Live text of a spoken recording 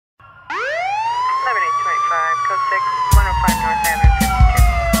code 6, 105 North Avenue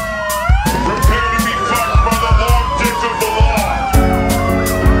 52. Prepare to be fucked by the long dick of the law.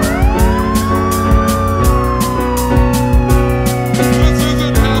 This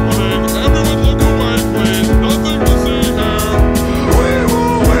isn't happening. Everyone look away, please. Nothing to see here.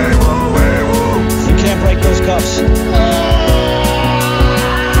 You can't break those cuffs.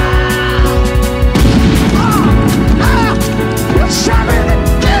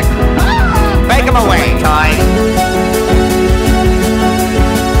 Make him away, Ty.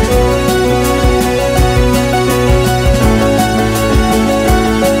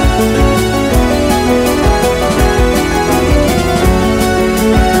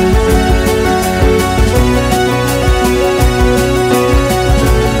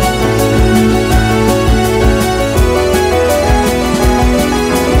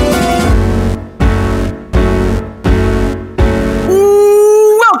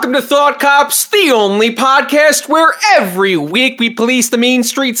 Welcome to Thought Cops, the only podcast where every week we police the mean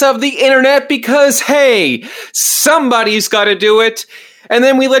streets of the internet because, hey, somebody's got to do it. And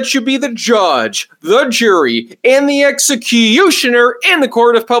then we let you be the judge, the jury, and the executioner in the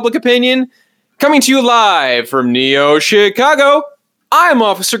court of public opinion. Coming to you live from Neo Chicago, I'm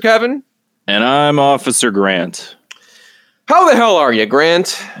Officer Kevin. And I'm Officer Grant. How the hell are you,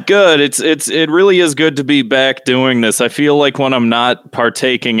 Grant? Good. It really is good to be back doing this. I feel like when I'm not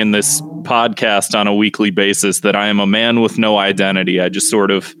partaking in this podcast on a weekly basis that I am a man with no identity. I just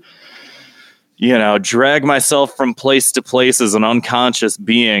sort of, drag myself from place to place as an unconscious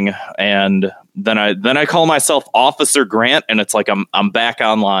being, and then I call myself Officer Grant, and it's like I'm back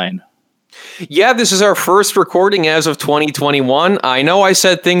online. Yeah, this is our first recording as of 2021. I know I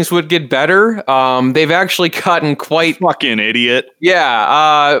said things would get better. They've actually gotten quite... Fucking idiot.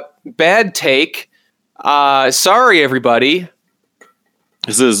 Yeah, bad take. Sorry, everybody.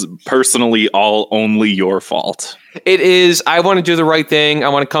 This is personally only your fault. It is. I want to do the right thing. I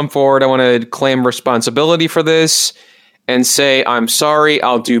want to come forward. I want to claim responsibility for this and say, I'm sorry.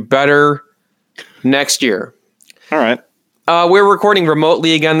 I'll do better next year. All right. We're recording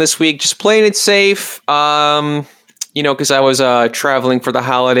remotely again this week, just playing it safe. Because I was traveling for the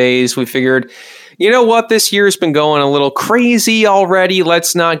holidays. We figured, you know what? This year's been going a little crazy already.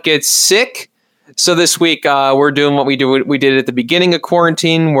 Let's not get sick. So this week, we're doing what we did at the beginning of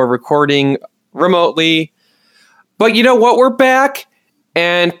quarantine. We're recording remotely. But you know what? We're back.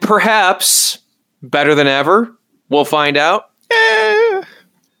 And perhaps better than ever. We'll find out.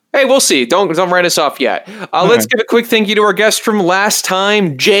 Hey, we'll see. Don't write us off yet. Let's give a quick thank you to our guest from last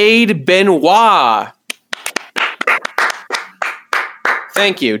time, Jade Benoit.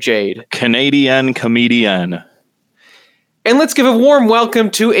 Thank you, Jade. Canadian comedian. And let's give a warm welcome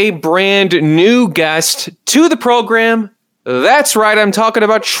to a brand new guest to the program. That's right, I'm talking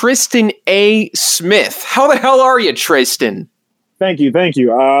about Tristan A. Smith. How the hell are you, Tristan? Thank you.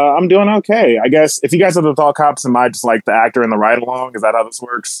 I'm doing okay. I guess if you guys are the Thought Cops, am I just like the actor in the ride-along? Is that how this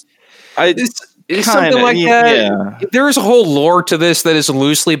works? It's something like that. Yeah. There is a whole lore to this that is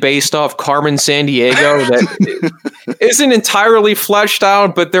loosely based off Carmen Sandiego that isn't entirely fleshed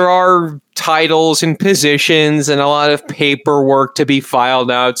out, but there are titles and positions and a lot of paperwork to be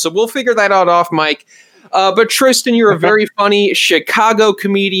filed out. So we'll figure that out off mic. But Tristan, you're a very funny Chicago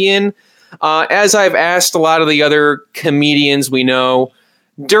comedian. As I've asked a lot of the other comedians we know,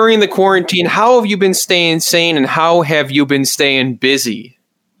 during the quarantine, how have you been staying sane and how have you been staying busy?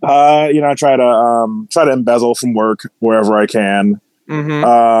 I try to embezzle from work wherever I can.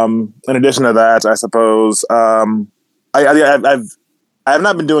 Mm-hmm. In addition to that, I suppose I have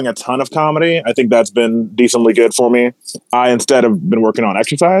not been doing a ton of comedy. I think that's been decently good for me. I instead have been working on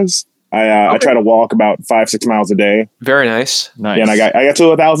exercise. I try to walk about 5-6 miles a day. Very nice. Yeah, and I got to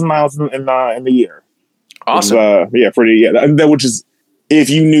 1,000 miles in the year. Awesome. Which is, if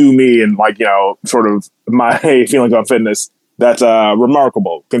you knew me and sort of my feelings on fitness, that's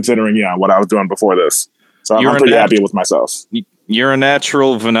remarkable considering what I was doing before this. So I'm pretty happy with myself. You're a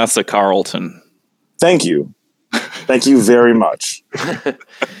natural Vanessa Carlton. Thank you. Thank you very much.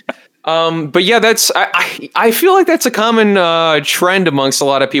 But yeah, that's I feel like that's a common trend amongst a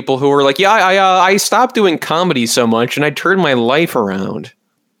lot of people who are like, yeah, I stopped doing comedy so much and I turned my life around.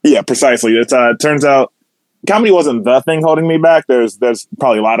 Yeah, precisely. It turns out comedy wasn't the thing holding me back. There's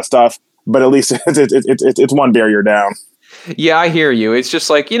probably a lot of stuff, but at least it's one barrier down. Yeah, I hear you. It's just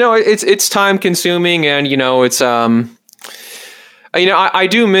like, it's time consuming and it's I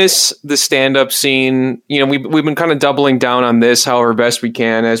do miss the stand-up scene. We've been kind of doubling down on this however best we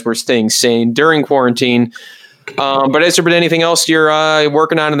can as we're staying sane during quarantine. But has there been anything else you're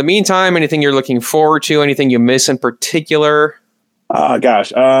working on in the meantime? Anything you're looking forward to? Anything you miss in particular?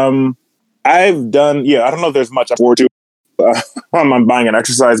 Gosh. I've done, I don't know if there's much I forward to. I'm buying an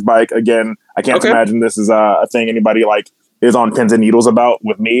exercise bike again. I can't imagine this is a thing anybody like is on pins and needles about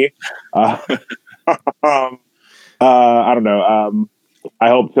with me. I don't know. I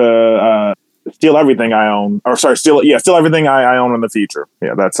hope to steal everything I own, or sorry, steal everything I own in the future.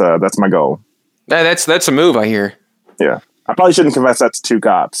 Yeah, that's my goal. That's a move, I hear. Yeah, I probably shouldn't confess that to 2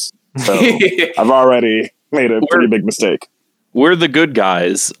 cops. So I've already made a pretty big mistake. We're the good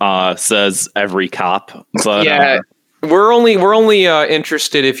guys, says every cop. But, yeah, we're only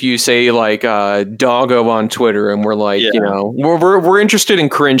interested if you say like doggo on Twitter, and we're like, we're interested in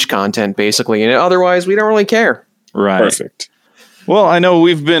cringe content basically, and otherwise we don't really care. Right. Perfect. Well, I know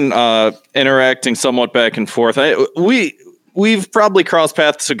we've been interacting somewhat back and forth. We've probably crossed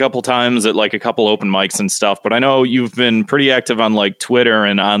paths a couple times at like a couple open mics and stuff, but I know you've been pretty active on like Twitter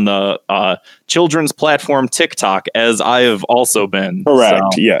and on the children's platform TikTok, as I have also been.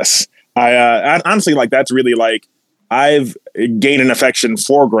 Correct. So. Yes. I honestly, like, that's really like, I've gained an affection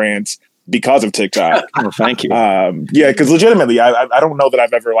for Grant because of TikTok. Oh, thank you. Because legitimately, I don't know that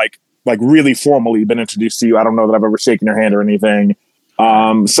I've ever like really formally been introduced to you. I don't know that I've ever shaken your hand or anything.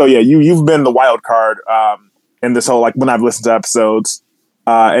 So yeah, you've been the wild card in this whole, like, when I've listened to episodes.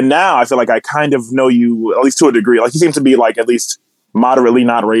 And now I feel like I kind of know you, at least to a degree. Like, you seem to be like at least moderately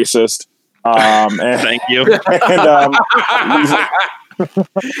not racist. And, thank you.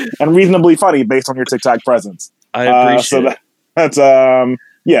 And reasonably funny based on your TikTok presence. I appreciate it. That's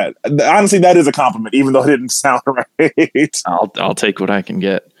honestly, that is a compliment, even though it didn't sound right. I'll take what I can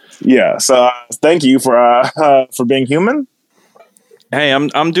get. Yeah. So thank you for being human. Hey,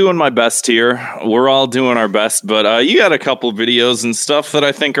 I'm doing my best here. We're all doing our best, but you got a couple videos and stuff that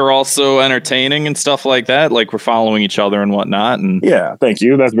I think are also entertaining and stuff like that. Like, we're following each other and whatnot. And yeah, thank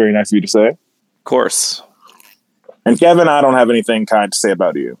you. That's very nice of you to say. Of course. And Kevin, I don't have anything kind to say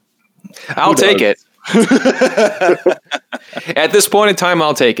about you. I'll take it. At this point in time,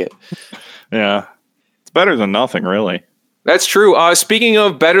 I'll take it. Yeah. It's better than nothing, really. That's true. Speaking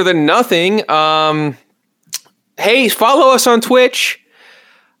of better than nothing, hey, follow us on Twitch.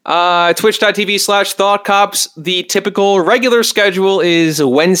 Twitch.tv/ThoughtCops. The typical regular schedule is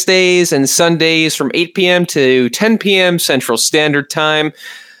Wednesdays and Sundays from 8 p.m. to 10 p.m. Central Standard Time.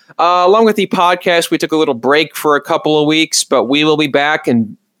 Along with the podcast, we took a little break for a couple of weeks, but we will be back,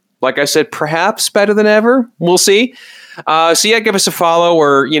 and like I said, perhaps better than ever. We'll see. So yeah, give us a follow,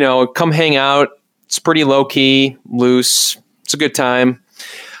 or come hang out. It's pretty low key, loose. It's a good time.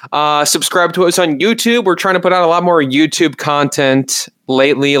 Subscribe to us on YouTube. We're trying to put out a lot more YouTube content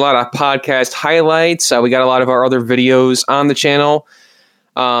lately, a lot of podcast highlights. We got a lot of our other videos on the channel,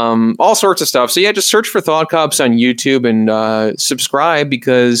 all sorts of stuff. So yeah, just search for Thought Cops on YouTube and subscribe,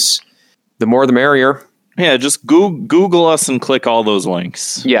 because the more the merrier. Yeah, just Google us and click all those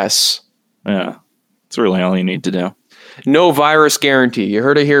links. Yes. Yeah, that's really all you need to do. No virus guarantee. You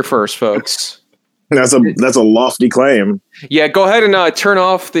heard it here first, folks. That's a lofty claim. Yeah, go ahead and turn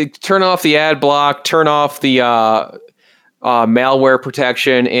off the ad block, turn off the malware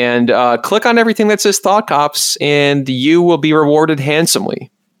protection, and click on everything that says Thought Cops, and you will be rewarded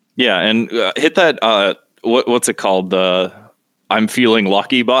handsomely. Yeah, and hit that what's it called, the I'm feeling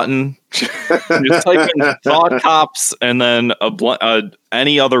lucky button. Just type in Thought Cops and then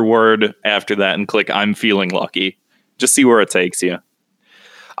any other word after that, and click I'm feeling lucky. Just see where it takes you.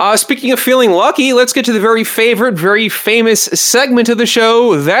 Speaking of feeling lucky, let's get to the very favorite, very famous segment of the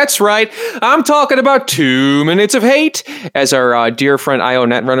show. That's right. I'm talking about 2 Minutes of Hate, as our dear friend IO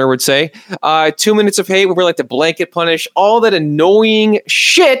Netrunner would say. 2 Minutes of Hate, where we like to blanket punish all that annoying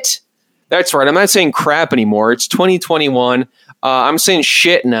shit. That's right. I'm not saying crap anymore. It's 2021. I'm saying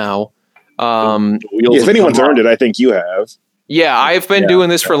shit now. If anyone's earned it, I think you have. Yeah, I've been doing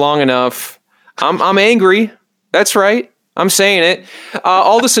this for long enough. I'm angry. That's right. I'm saying it.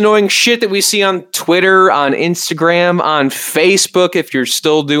 All this annoying shit that we see on Twitter, on Instagram, on Facebook, if you're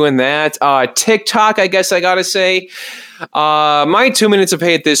still doing that. TikTok, I guess I gotta say. My 2 minutes of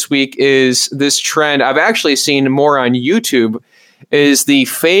hate this week is this trend I've actually seen more on YouTube, is the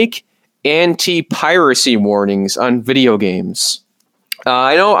fake anti-piracy warnings on video games.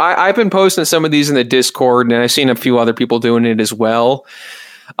 I know I've been posting some of these in the Discord, and I've seen a few other people doing it as well.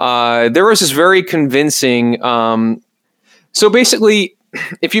 There was this very convincing... So basically,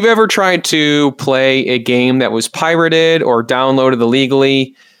 if you've ever tried to play a game that was pirated or downloaded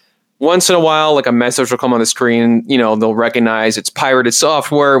illegally, once in a while, like, a message will come on the screen, they'll recognize it's pirated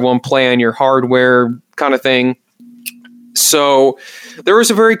software, won't play on your hardware, kind of thing. So there was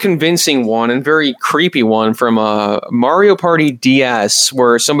a very convincing one and very creepy one from Mario Party DS,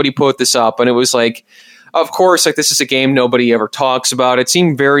 where somebody put this up, and it was like of course, like this is a game nobody ever talks about. It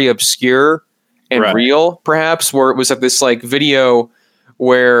seemed very obscure and Right. real, perhaps, where it was like this like video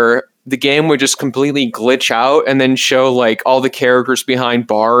where the game would just completely glitch out and then show like all the characters behind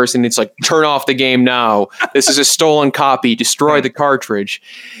bars, and it's like, turn off the game now. This is a stolen copy. Destroy the cartridge.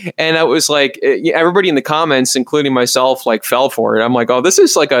 And I was like, everybody in the comments, including myself, like fell for it. I'm like, oh, this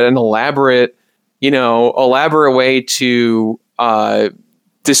is like an elaborate way to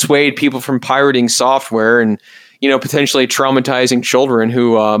dissuade people from pirating software and, potentially traumatizing children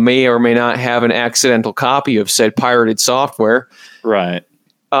who may or may not have an accidental copy of said pirated software. Right.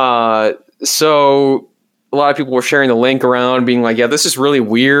 So a lot of people were sharing the link around being like, yeah, this is really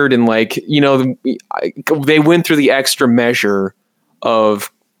weird. And like, they went through the extra measure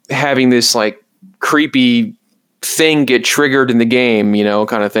of having this like creepy thing get triggered in the game,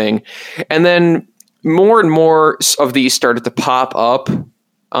 kind of thing. And then more and more of these started to pop up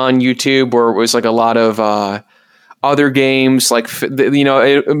on YouTube, where it was like a lot of, other games, like,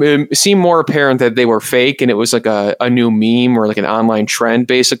 it seemed more apparent that they were fake, and it was like a new meme or like an online trend,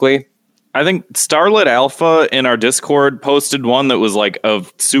 basically. I think Starlit Alpha in our Discord posted one that was like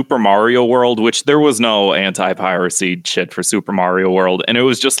of Super Mario World, which there was no anti-piracy shit for Super Mario World. And it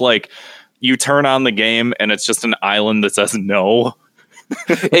was just like, you turn on the game and it's just an island that says no.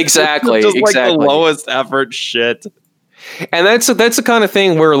 Exactly. Just like exactly. the lowest effort shit. And that's the kind of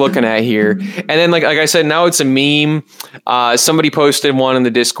thing we're looking at here. And then, like I said, now it's a meme. Somebody posted one in the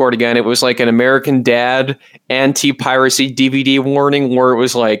Discord again. It was like an American Dad anti-piracy DVD warning, where it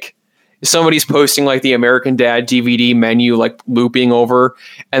was like somebody's posting like the American Dad DVD menu like looping over,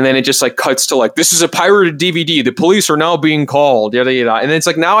 and then it just like cuts to like, this is a pirated DVD. The police are now being called. Yada yada. And it's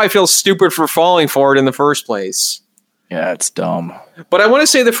like, now I feel stupid for falling for it in the first place. Yeah, it's dumb. But I want to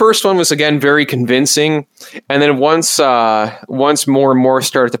say the first one was, again, very convincing. And then once more and more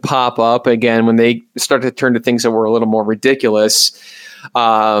started to pop up again, when they started to turn to things that were a little more ridiculous,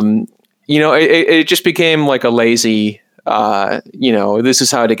 it just became like a lazy, this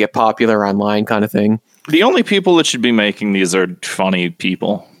is how to get popular online kind of thing. The only people that should be making these are funny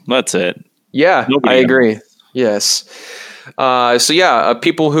people. That's it. Yeah, Nobody I agree. Yes.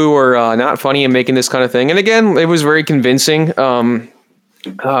 People who are not funny and making this kind of thing. And again, it was very convincing. My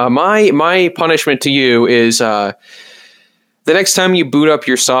punishment to you is the next time you boot up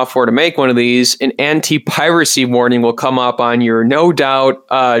your software to make one of these, an anti-piracy warning will come up on your no doubt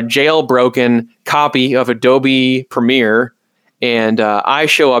jailbroken copy of Adobe Premiere, and I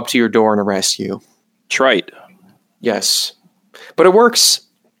show up to your door and arrest you. Trite. Yes. But it works.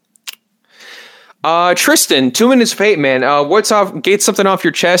 Tristan, 2 minutes of hate, man. What's off? Get something off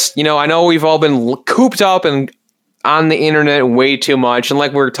your chest. I know we've all been cooped up and on the internet way too much. And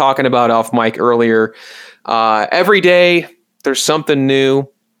like we were talking about off mic earlier, every day there's something new.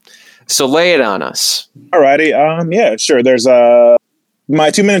 So lay it on us. Alrighty. Yeah, sure. There's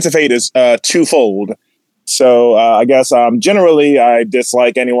my 2 minutes of hate is twofold. So I guess generally I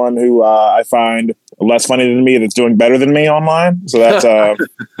dislike anyone who I find less funny than me that's doing better than me online. So that's I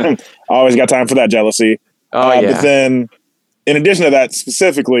always got time for that jealousy. Yeah. But then in addition to that,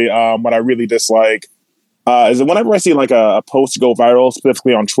 specifically, what I really dislike is that whenever I see like a post go viral,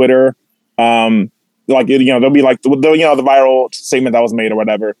 specifically on Twitter, there'll be like the viral statement that was made or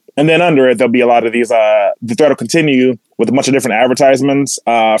whatever, and then under it there'll be a lot of these. The thread will continue with a bunch of different advertisements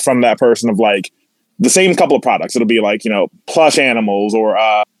from that person of like the same couple of products. It'll be like plush animals or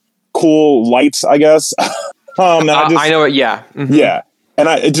cool lights, I guess. I know it. Yeah. Mm-hmm. Yeah. And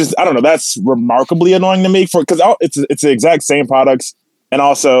I don't know. That's remarkably annoying to me because it's the exact same products. And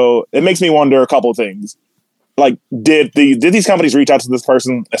also it makes me wonder a couple of things. Like, did these companies reach out to this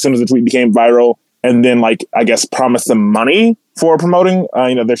person as soon as the tweet became viral and then like, I guess, promise them money for promoting,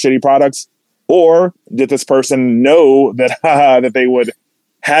 their shitty products? Or did this person know that, that they would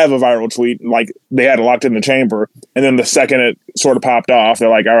have a viral tweet, like they had it locked in the chamber, and then the second it sort of popped off, they're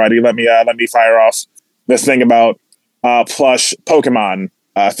like, "Alrighty, let me fire off this thing about plush Pokemon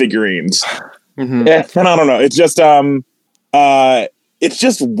figurines." Mm-hmm. Yeah, and I don't know. It's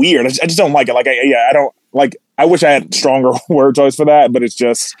just weird. I just don't like it. Like, I don't like. I wish I had stronger word choice for that, but it's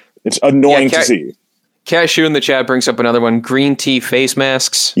annoying to see. Cashew in the chat brings up another one: green tea face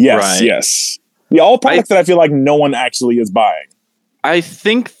masks. Yes, Right. yes. Yeah, all products that I feel like no one actually is buying. I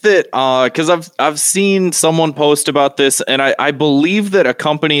think that because I've seen someone post about this, and I believe that a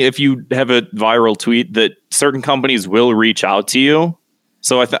company, if you have a viral tweet, that certain companies will reach out to you.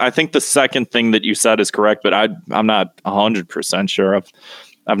 So I think the second thing that you said is correct, but I'm not 100% sure.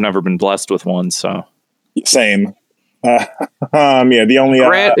 I've never been blessed with one, so Same. Yeah, the only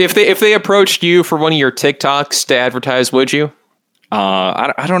Grant, if they approached you for one of your TikToks to advertise, would you?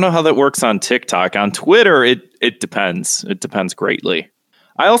 I don't know how that works on TikTok. On Twitter, it depends. It depends greatly.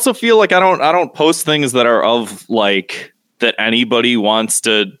 I also feel like I don't post things that are of like that anybody wants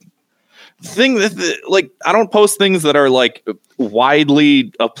to I don't post things that are like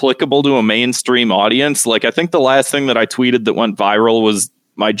widely applicable to a mainstream audience. Like I think the last thing that I tweeted that went viral was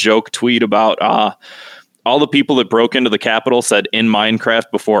my joke tweet about all the people that broke into the Capitol said in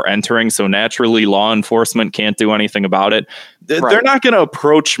Minecraft before entering, so naturally law enforcement can't do anything about it. They're not going to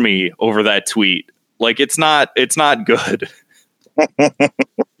approach me over that tweet. Like it's not good.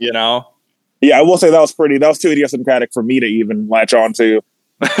 You know? Yeah, I will say that was too idiosyncratic for me to even latch on to.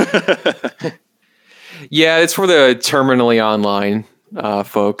 Yeah, it's for the terminally online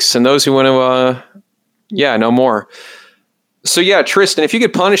folks and those who want to, know more. So yeah, Tristan, if you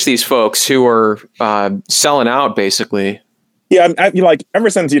could punish these folks who are selling out, basically. Yeah, like ever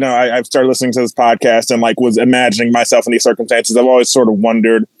since I've started listening to this podcast and like was imagining myself in these circumstances, I've always sort of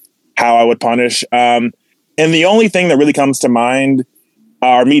wondered how I would punish. And the only thing that really comes to mind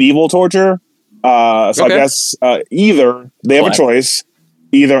are medieval torture. I guess either they have a choice,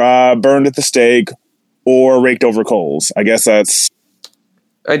 either burned at the stake or raked over coals. I guess that's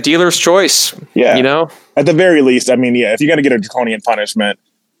a dealer's choice. Yeah, at the very least. I mean, yeah, if you're gonna get a draconian punishment,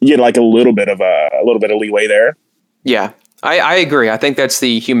 you get like a little bit of leeway there. Yeah, I agree. I think that's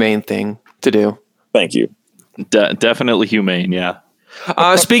the humane thing to do. Thank you. Definitely humane. Yeah.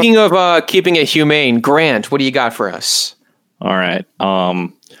 Speaking of keeping it humane, Grant, what do you got for us? All right.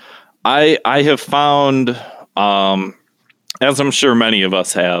 I have found, as I'm sure many of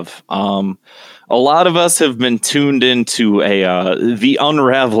us have, a lot of us have been tuned into the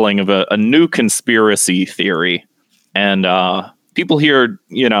unraveling of a new conspiracy theory, and people hear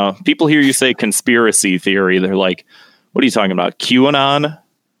you say conspiracy theory, they're like, "What are you talking about? QAnon?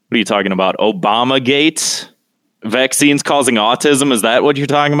 What are you talking about? Obamagate? Vaccines causing autism? Is that what you're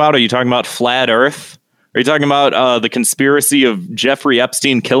talking about? Are you talking about flat Earth? Are you talking about the conspiracy of Jeffrey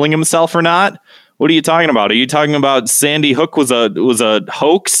Epstein killing himself or not? What are you talking about? Are you talking about Sandy Hook was a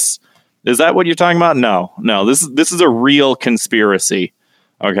hoax? Is that what you're talking about? No. This is a real conspiracy.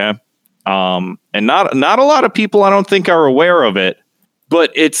 Okay, and not a lot of people I don't think are aware of it,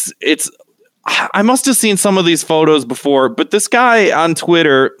 but it's. I must have seen some of these photos before, but this guy on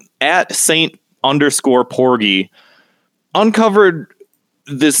Twitter at Saint_Porgy uncovered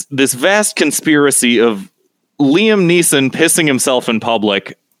this vast conspiracy of Liam Neeson pissing himself in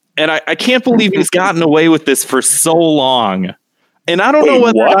public. And I can't believe he's gotten away with this for so long. And I don't know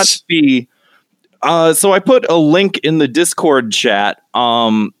whether or not to be. So I put a link in the Discord chat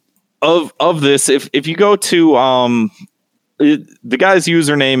of this. If you go to the guy's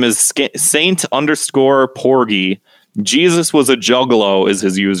username is Saint_Porgy. Jesus was a juggalo is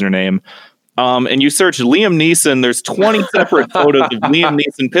his username. And you search Liam Neeson, there's 20 separate photos of Liam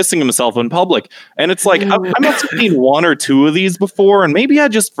Neeson pissing himself in public. And it's like, I must have seen one or two of these before, and maybe I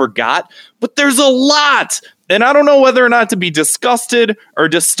just forgot, but there's a lot. And I don't know whether or not to be disgusted or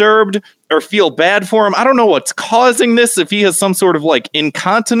disturbed or feel bad for him. I don't know what's causing this, if he has some sort of like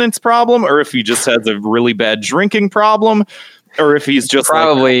incontinence problem, or if he just has a really bad drinking problem, or if he's just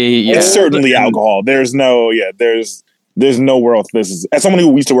probably, it's certainly alcohol. There's no world. This is, as someone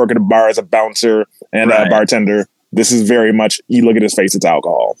who used to work at a bar as a bouncer and a bartender, this is very much, you look at his face, it's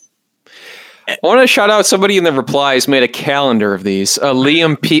alcohol. I want to shout out somebody in the replies made a calendar of these.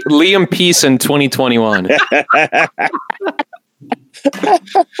 Liam Peason 2021.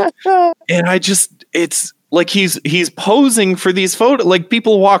 And it's like he's posing for these photos. Like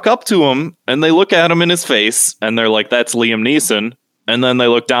people walk up to him and they look at him in his face and they're like, "That's Liam Neeson." And then they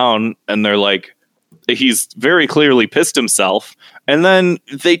look down and they're like, he's very clearly pissed himself. And then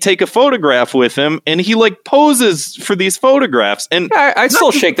they take a photograph with him and he like poses for these photographs. And I'd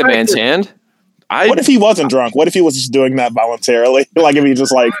still shake the man's hand. What if he wasn't drunk? What if he was just doing that voluntarily? Like if he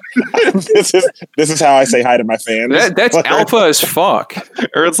just like, this is how I say hi to my fans. That's alpha as fuck.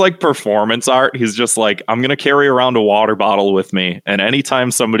 Or it's like performance art. He's just like, I'm going to carry around a water bottle with me. And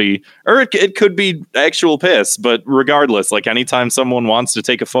anytime somebody, or it could be actual piss, but regardless, like anytime someone wants to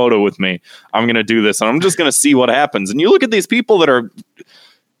take a photo with me, I'm going to do this. And I'm just going to see what happens. And you look at these people that are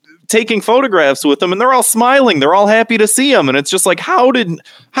taking photographs with them and they're all smiling. They're all happy to see him. And it's just like, how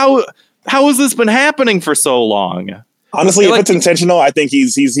has this been happening for so long? Honestly, if it's intentional, I think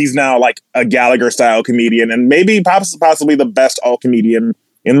he's now like a Gallagher style comedian and maybe possibly the best alt comedian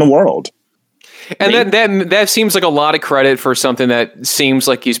in the world. And that seems like a lot of credit for something that seems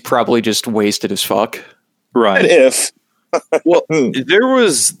like he's probably just wasted as fuck. Right. If well, there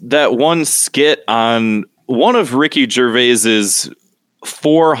was that one skit on one of Ricky Gervais's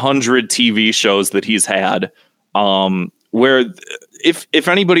 400 TV shows that he's had, where if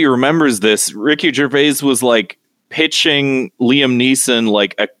anybody remembers this, Ricky Gervais was like pitching Liam Neeson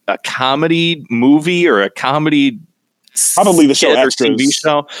like a comedy movie or a comedy, Probably the show skit or Extras. TV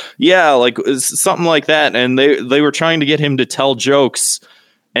show. Yeah, like something like that. And they were trying to get him to tell jokes,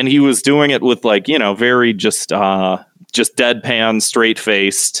 and he was doing it with like, very just deadpan, straight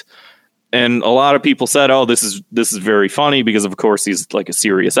faced. And a lot of people said, "Oh, this is very funny," because of course he's like a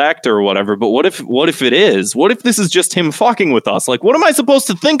serious actor or whatever. But what if it is? What if this is just him fucking with us? Like, what am I supposed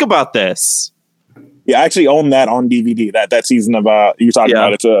to think about this? Yeah, I actually own that on DVD. That season of you're talking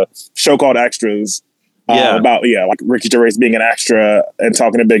about. It's a show called Extras. About like Ricky Gervais being an extra and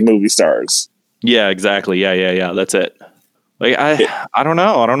talking to big movie stars. Yeah, exactly. Yeah. That's it. Like I don't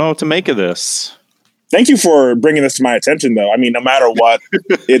know. I don't know what to make of this. Thank you for bringing this to my attention, though. I mean, no matter what,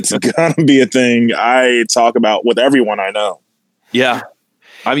 it's gonna be a thing I talk about with everyone I know. Yeah,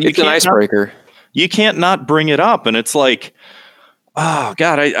 I mean, It's an icebreaker. You can't not bring it up, and it's like, oh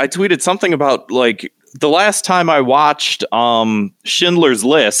god, I tweeted something about like the last time I watched Schindler's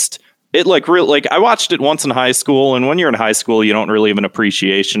List. It I watched it once in high school, and when you're in high school, you don't really have an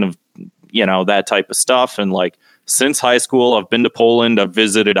appreciation of that type of stuff. And like since high school, I've been to Poland, I've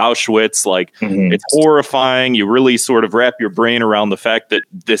visited Auschwitz. Like it's horrifying. You really sort of wrap your brain around the fact that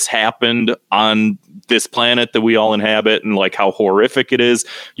this happened on this planet that we all inhabit, and like how horrific it is.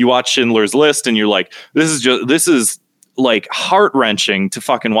 You watch Schindler's List, and you're like, this is like heart wrenching to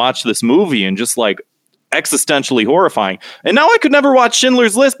fucking watch this movie, and just like existentially horrifying. And now I could never watch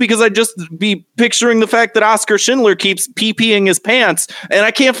Schindler's List because I'd just be picturing the fact that Oscar Schindler keeps pee-peeing his pants, and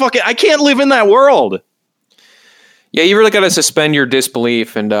I can't live in that world. Yeah, you really got to suspend your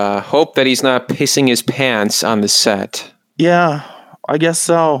disbelief and hope that he's not pissing his pants on the set. Yeah, I guess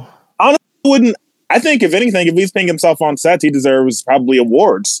so. I think if anything, if he's peeing himself on set, he deserves probably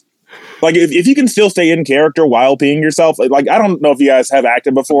awards. Like if you can still stay in character while peeing yourself, like I don't know if you guys have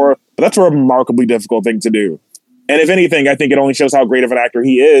acted before, but that's a remarkably difficult thing to do. And if anything, I think it only shows how great of an actor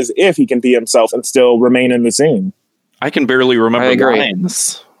he is if he can pee himself and still remain in the scene. I can barely remember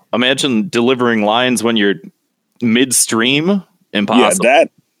lines. Imagine delivering lines when you're midstream. Impossible.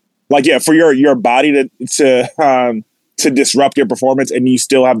 Yeah, for your body to disrupt your performance, and you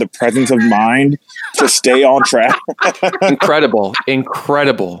still have the presence of mind to stay on track. Incredible.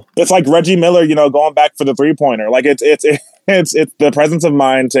 It's like Reggie Miller, going back for the 3-pointer. Like it's the presence of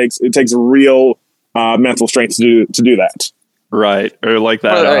mind takes real mental strength to do that. Right. Or like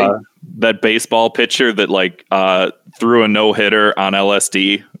that baseball pitcher that like threw a no-hitter on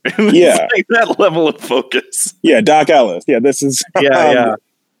LSD. Yeah. Like that level of focus. Yeah, Doc Ellis. Yeah, this is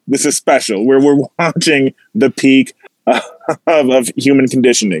this is special. We're watching the peak of human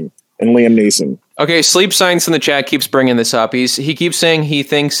conditioning in Liam Neeson. Okay, Sleep Science in the chat keeps bringing this up. He keeps saying he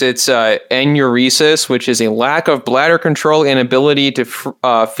thinks it's enuresis, which is a lack of bladder control and ability to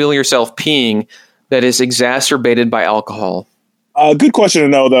feel yourself peeing that is exacerbated by alcohol. A good question to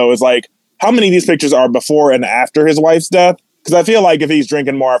know, though, is like how many of these pictures are before and after his wife's death? Because I feel like if he's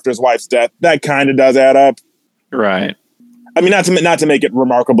drinking more after his wife's death, that kind of does add up. Right. I mean, not to make it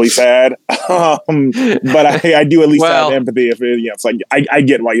remarkably sad, but I do at least have empathy. If it's like I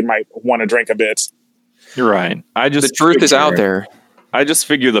get why you might want to drink a bit. You're right. The truth is out there. I just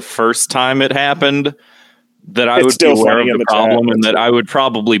figure the first time it happened that I would be aware of the problem, and that I would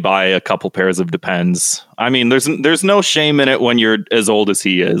probably buy a couple pairs of Depends. I mean, there's no shame in it when you're as old as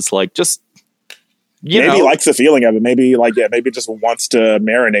he is. Like, just maybe he likes the feeling of it. Maybe maybe just wants to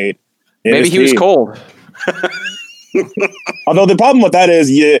marinate. Maybe he was cold. Although the problem with that is,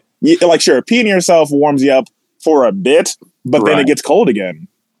 you like, sure, peeing yourself warms you up for a bit, but then it gets cold again.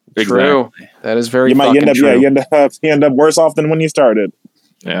 Exactly. True. That is very. You end up worse off than when you started.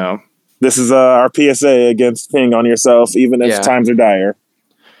 Yeah. This is our PSA against peeing on yourself, even if times are dire.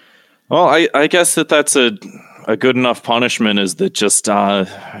 Well, I guess that's a good enough punishment. Is that just I'm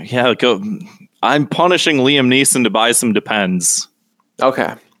punishing Liam Neeson to buy some Depends.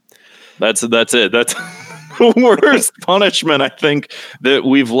 Okay. That's it. That's the worst punishment I think that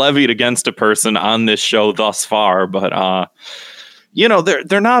we've levied against a person on this show thus far. But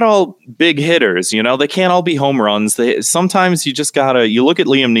they're not all big hitters. They can't all be home runs. Sometimes you just you look at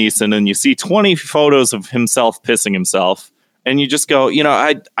Liam Neeson and you see 20 photos of himself pissing himself, and you just go,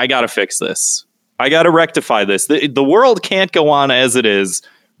 I got to fix this. I got to rectify this. The world can't go on as it is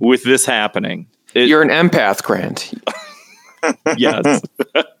with this happening. You're an empath, Grant. Yes.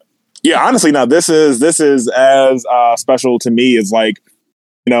 Yeah, honestly, now this is as special to me as like,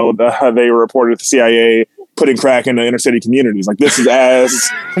 they reported the CIA putting crack into inner city communities. Like this is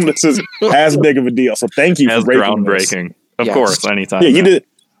as big of a deal. So thank you for breaking groundbreaking. This. Of course, anytime. Yeah, you did.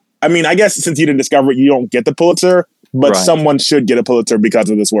 I mean, I guess since you didn't discover it, you don't get the Pulitzer. but Right. someone should get a Pulitzer because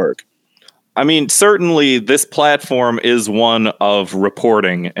of this work. I mean, certainly this platform is one of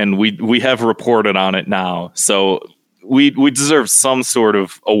reporting, and we have reported on it now. So we deserve some sort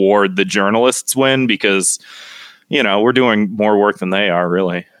of award that journalists win because, we're doing more work than they are,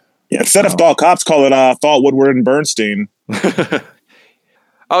 really. Yeah, instead of Thought Cops, call it Thought Woodward and Bernstein.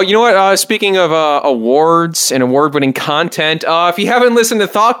 Oh, you know what? Speaking of awards and award-winning content, if you haven't listened to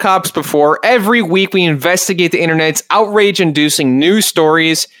Thought Cops before, every week we investigate the internet's outrage-inducing news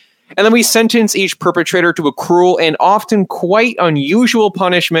stories, and then we sentence each perpetrator to a cruel and often quite unusual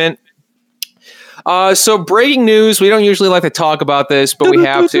punishment. So breaking news, we don't usually like to talk about this, but we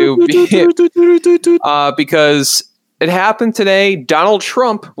have to because it happened today. Donald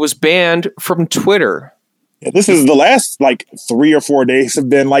Trump was banned from Twitter. Yeah, this is the last 3 or 4 days have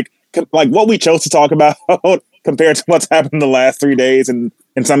been like what we chose to talk about compared to what's happened the last 3 days and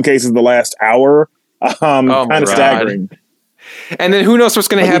in some cases the last hour. Kind of staggering. And then who knows what's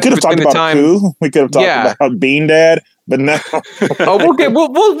going to happen between the time. We could have talked about Bean Dad, but no.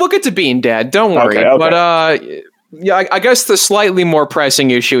 we'll get to Bean Dad. Don't worry. Okay. But I guess the slightly more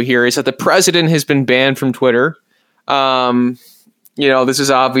pressing issue here is that the president has been banned from Twitter. This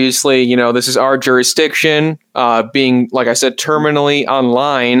is obviously, this is our jurisdiction, being, like I said, terminally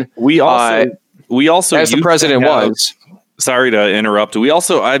online. We also, as the president was. Sorry to interrupt. We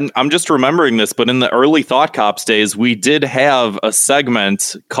also, I'm just remembering this, but in the early Thought Cops days, we did have a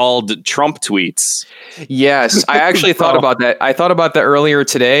segment called Trump Tweets. Yes, I actually thought about that. I thought about that earlier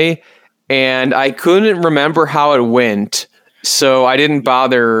today, and I couldn't remember how it went, so I didn't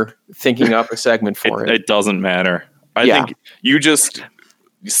bother thinking up a segment for it. It doesn't matter. I think you just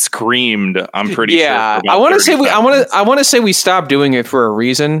screamed. I'm pretty sure. Yeah, I want to say we stopped doing it for a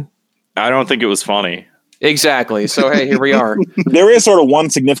reason. I don't think it was funny. Exactly. So hey, here we are. There is sort of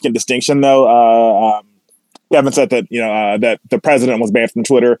one significant distinction, though. Kevin said that that the president was banned from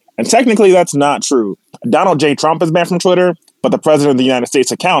Twitter, and technically that's not true. Donald J. Trump is banned from Twitter, but the president of the United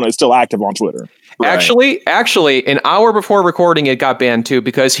States account is still active on Twitter. Right. Actually, an hour before recording, it got banned too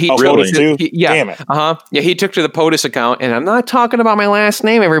because he took POTUS too? Damn it. Yeah, he took to the POTUS account, and I'm not talking about my last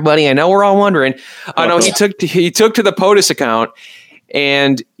name, everybody. I know we're all wondering. No, he took to the POTUS account.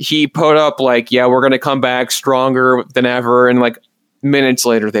 And he put up we're going to come back stronger than ever. And minutes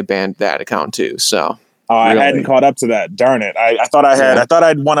later, they banned that account too. So I hadn't caught up to that. Darn it! I thought I had. I thought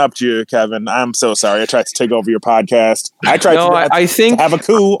I'd one upped you, Kevin. I'm so sorry. I tried to take over your podcast. I tried to have a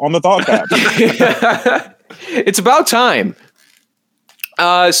coup on the Thought Cast. It's about time.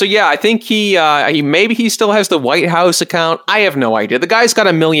 So yeah, I think he still has the White House account. I have no idea. The guy's got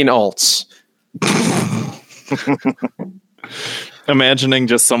 1 million alts. Imagining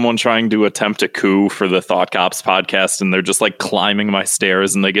just someone trying to attempt a coup for the Thought Cops podcast, and they're just climbing my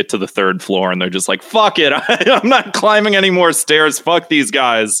stairs, and they get to the 3rd floor, and they're just like, "Fuck it, I'm not climbing any more stairs. Fuck these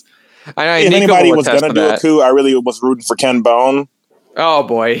guys." If anybody was gonna do a coup, I really was rooting for Ken Bone. Oh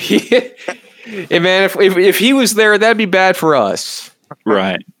boy, hey man, if he was there, that'd be bad for us,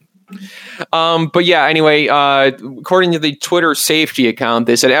 right? But yeah, anyway, according to the Twitter safety account,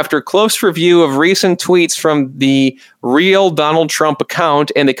 they said after close review of recent tweets from the real Donald Trump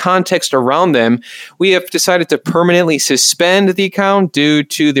account and the context around them, we have decided to permanently suspend the account due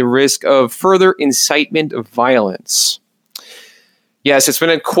to the risk of further incitement of violence. Yes, it's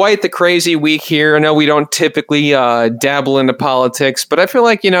been quite the crazy week here. I know we don't typically dabble into politics, but I feel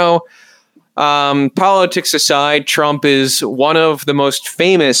like, politics aside, Trump is one of the most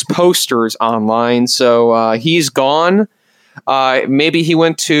famous posters online. So he's gone. Maybe he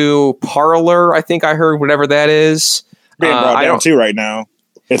went to Parler. I think I heard whatever that is. Being brought down too right now.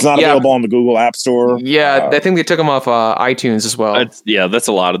 It's not available on the Google App Store. Yeah, I think they took him off iTunes as well. That's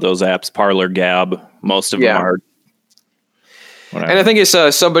a lot of those apps. Parler, Gab, most of them are. Whatever. And I think it's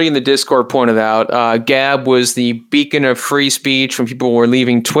somebody in the Discord pointed out, Gab was the beacon of free speech when people were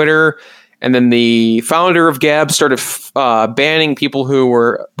leaving Twitter. And then the founder of Gab started banning people who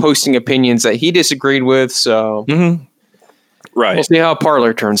were posting opinions that he disagreed with. So right, we'll see how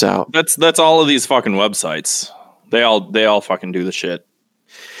Parler turns out. That's all of these fucking websites. They all fucking do the shit.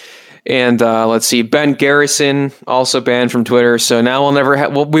 And let's see, Ben Garrison also banned from Twitter. So now we'll never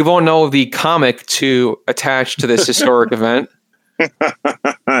we won't know the comic to attach to this historic event.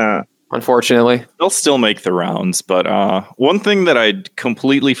 Unfortunately, they'll still make the rounds. But one thing that I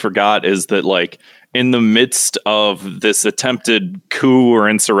completely forgot is that in the midst of this attempted coup or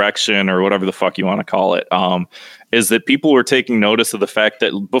insurrection or whatever the fuck you want to call it, is that people were taking notice of the fact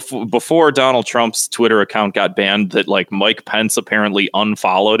that before Donald Trump's Twitter account got banned, that Mike Pence apparently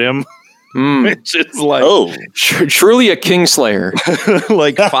unfollowed him. Which is like, Oh, Truly a Kingslayer.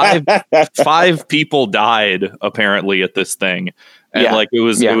 like five people died apparently at this thing, and Yeah. like it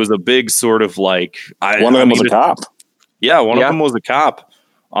was a big sort of like one of them was a cop. Yeah, one Yeah. of them was a cop.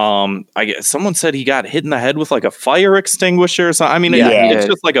 I guess someone said he got hit in the head with like a fire extinguisher or something. I mean, Yeah, he it's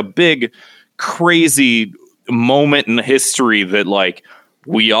did. just like a big, crazy moment in history that like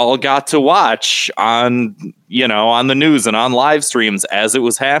we all got to watch on, on the news and on live streams as it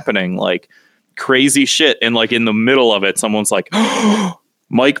was happening, like crazy shit. And like in the middle of it, someone's like,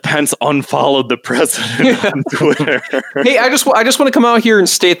 Mike Pence unfollowed the president on Twitter. Hey, I just want to come out here and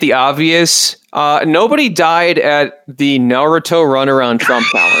state the obvious. Nobody died at the Naruto run around Trump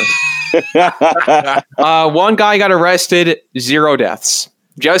Tower. One guy got arrested, 0 deaths.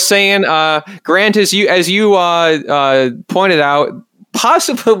 Just saying. Grant, as you pointed out,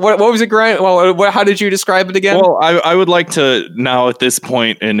 possibly what was it, Grant? Well, how did you describe it again? Well, I would like to now at this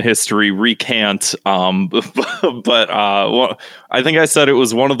point in history recant, but I think I said it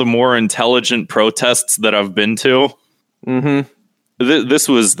was one of the more intelligent protests that I've been to. Mm-hmm. This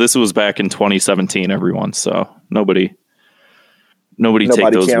was back in 2017, everyone. So nobody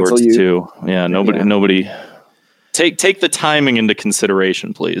take those cancel words you. too. Yeah, nobody take the timing into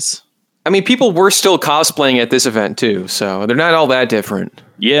consideration, please. I mean, people were still cosplaying at this event too, so they're not all that different.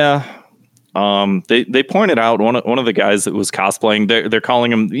 Yeah. They pointed out one of the guys that was cosplaying. They're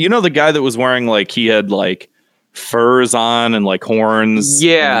calling him, the guy that was wearing like he had like furs on and like horns.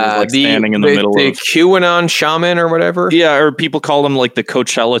 Yeah, and he was, like standing in the middle the of QAnon shaman or whatever. Yeah, or people call him like the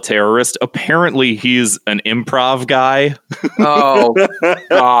Coachella terrorist. Apparently, he's an improv guy. Oh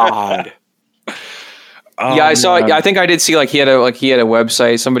God. Yeah, I saw. Yeah, I think I did see like he had a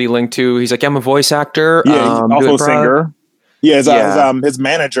website somebody linked to. He's like, I'm a voice actor. Yeah, he's also do a improv. singer. Yeah, his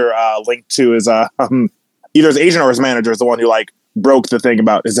manager linked to his either his agent or his manager is the one who like broke the thing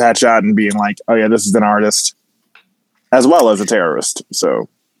about his headshot and being like, oh yeah, this is an artist as well as a terrorist. So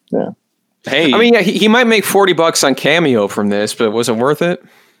yeah. Hey, I mean, yeah, he might make $40 on Cameo from this, but was it worth it?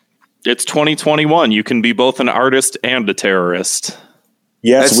 it's 2021. You can be both an artist and a terrorist.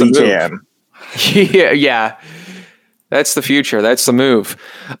 Yes, That's the we move. can. yeah. That's the future. That's the move.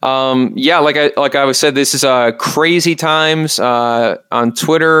 Yeah, like I was said, this is crazy times on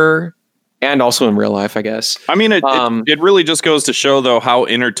Twitter and also in real life, I guess. I mean, it really just goes to show, though, how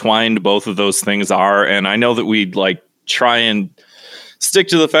intertwined both of those things are. And I know that we like try and stick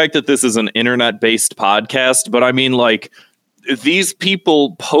to the fact that this is an internet-based podcast, but I mean, like, these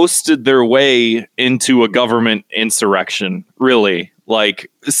people posted their way into a government insurrection, really. Like,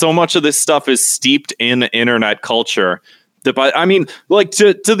 so much of this stuff is steeped in internet culture. I mean, like,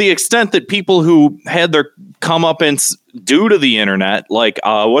 to the extent that people who had their comeuppance due to the internet, like,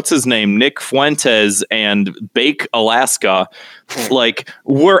 what's his name? Nick Fuentes and Bake Alaska, like,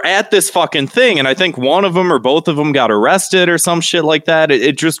 were at this fucking thing. And I think one of them or both of them got arrested or some shit like that.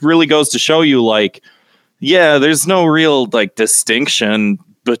 It just really goes to show you, like, yeah, there's no real, like, distinction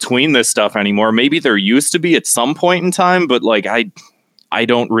between this stuff anymore. Maybe there used to be at some point in time, but, like, I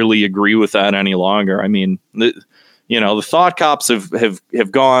don't really agree with that any longer. I mean, the thought cops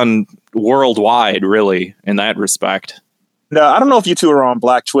have gone worldwide, really, in that respect. No, I don't know if you two are on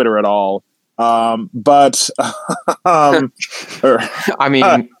Black Twitter at all, but I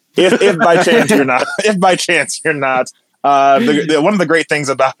mean, if by chance you're not, one of the great things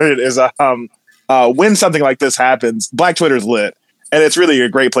about it is when something like this happens, Black Twitter's lit, and it's really a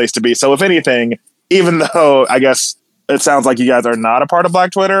great place to be. So if anything, even though I guess it sounds like you guys are not a part of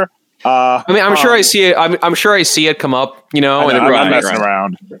Black Twitter. I mean, I'm sure I see it. I'm sure I see it come up, I'm messing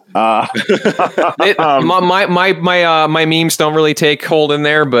around. My memes don't really take hold in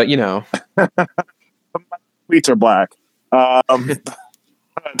there, but tweets are black. But,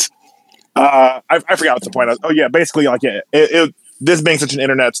 I forgot what the point was. Oh yeah, basically, like this being such an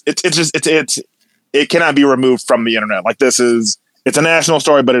internet, it cannot be removed from the internet. Like it's a national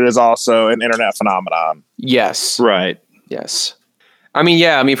story, but it is also an internet phenomenon. yes, Right. yes. I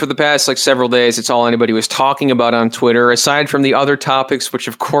mean, for the past like several days, it's all anybody was talking about on Twitter, aside from the other topics, which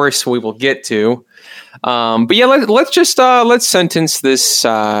of course we will get to. But yeah, let's sentence this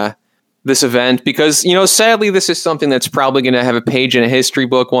event because sadly this is something that's probably going to have a page in a history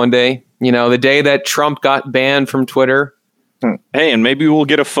book one day. The day that Trump got banned from Twitter. Hey, and maybe we'll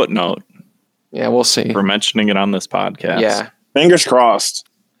get a footnote. Yeah, we'll see. For mentioning it on this podcast. Yeah. Fingers crossed.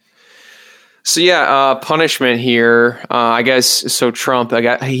 So yeah, punishment here. I guess so. Trump,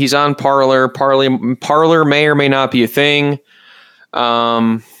 he's on Parler. Parler may or may not be a thing.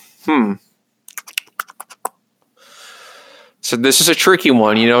 So this is a tricky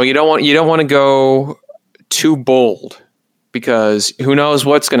one. You don't want to go too bold. because who knows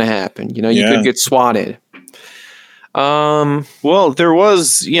what's going to happen. You know, you could get swatted. Well, there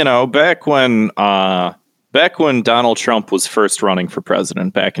was, back when Donald Trump was first running for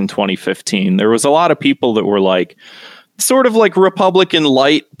president back in 2015, there was a lot of people that were like, sort of like Republican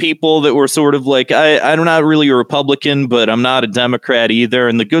light people that were sort of like, I'm not really a Republican, but I'm not a Democrat either.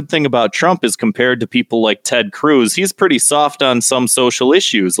 And the good thing about Trump is compared to people like Ted Cruz, he's pretty soft on some social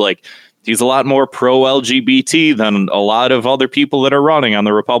issues. Like, he's a lot more pro-LGBT than a lot of other people that are running on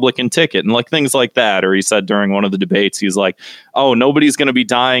the Republican ticket and like things like that. Or he said during one of the debates, he's like, oh, nobody's going to be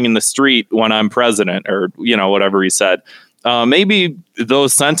dying in the street when I'm president, or, whatever he said. Maybe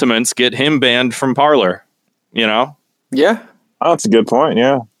those sentiments get him banned from Parler, Yeah. Oh, that's a good point.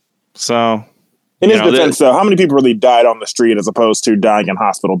 Yeah. So in his defense, though, how many people really died on the street as opposed to dying in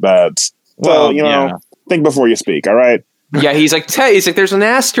hospital beds? So, think before you speak. All right. Yeah, he's like, there's an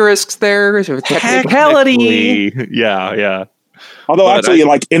asterisk there. There's a technicality. Yeah. Although, actually,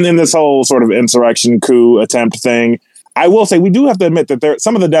 like in this whole sort of insurrection coup attempt thing, I will say we do have to admit that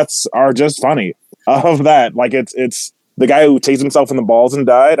some of the deaths are just funny. Of that, like it's the guy who tased himself in the balls and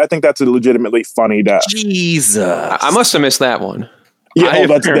died. I think that's a legitimately funny death. Jesus, I must have missed that one. Yeah,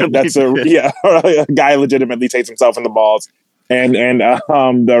 that's a guy legitimately tased himself in the balls, and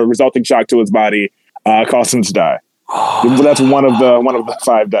the resulting shock to his body caused him to die. That's one of the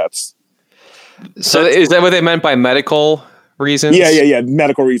 5 deaths. So is that what they meant by medical reasons? Yeah.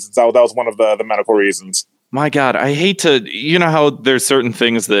 Medical reasons. That was one of the medical reasons. My God, I hate to. You know how there's certain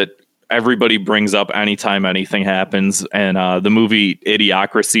things that everybody brings up anytime anything happens, and the movie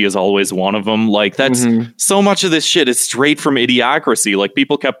Idiocracy is always one of them. Like, that's so much of this shit is straight from Idiocracy. Like,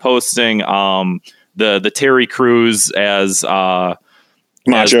 people kept posting the Terry Crews as the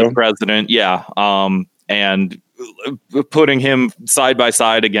president, and putting him side by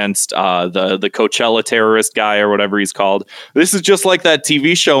side against the Coachella terrorist guy or whatever he's called. This is just like that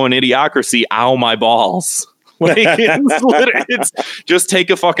TV show in Idiocracy. Ow, my balls. Like, it's just take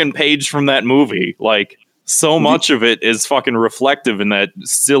a fucking page from that movie. Like, so much of it is fucking reflective in that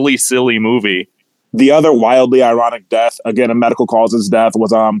silly movie. The other wildly ironic death, again, a medical causes death,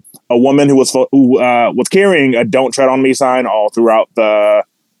 was a woman who was carrying a "Don't Tread on Me" sign all throughout the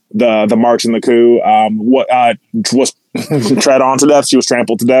march and the coup. Was tread on to death. She was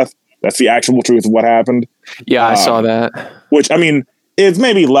trampled to death. That's the actual truth of what happened. Yeah, I saw that. Which, I mean, it's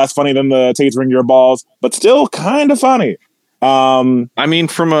maybe less funny than the tasering your balls, but still kind of funny. I mean,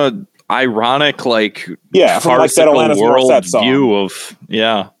 from a ironic, like, farcical world view of,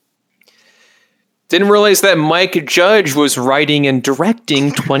 Didn't realize that Mike Judge was writing and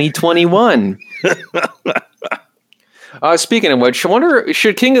directing 2021. Speaking of which, I wonder,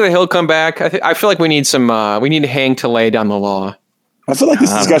 should King of the Hill come back? I feel like we need we need Hank to lay down the law. I feel like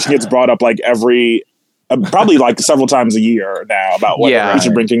this discussion gets brought up like probably like several times a year now about whether we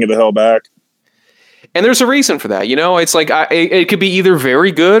should bring King of the Hill back. And there's a reason for that. It's like it could be either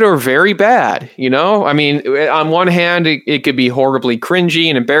very good or very bad. I mean, on one hand, it could be horribly cringy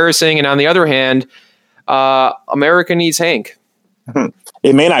and embarrassing. And on the other hand, America needs Hank.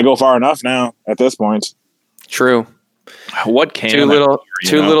 It may not go far enough now at this point. True. What can too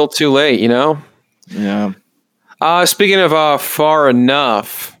little, too late, Yeah. Speaking of far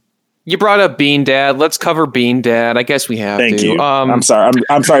enough, you brought up Bean Dad. Let's cover Bean Dad. I guess we have to. Thank you. I'm sorry.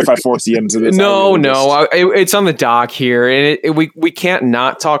 I'm sorry if I forced you into this. No. It's on the dock here, and we can't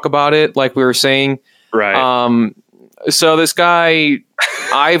not talk about it. Like we were saying, right? So this guy,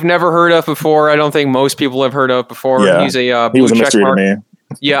 I've never heard of before. I don't think most people have heard of before. Yeah. He's a he was a mystery to me.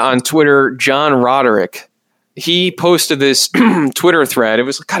 Yeah, on Twitter, John Roderick. He posted this Twitter thread. It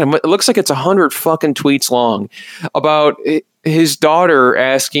was it looks like it's 100 fucking tweets long about his daughter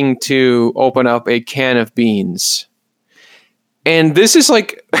asking to open up a can of beans. And this is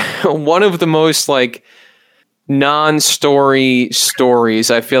like one of the most like non-story stories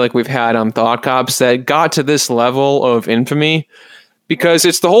I feel like we've had on Thought Cops that got to this level of infamy, because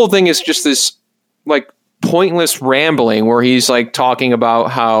the whole thing is just this like pointless rambling where he's like talking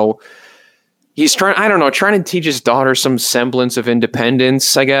about how he's trying to teach his daughter some semblance of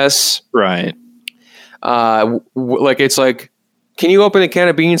independence, I guess. Right. It's like, can you open a can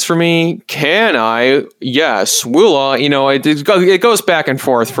of beans for me? Can I? Yes. Will I? It goes back and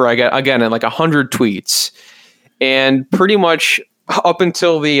forth for, again, like 100 tweets. And pretty much up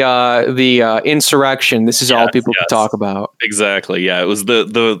until the insurrection, this is all people could talk about. Exactly. Yeah. It was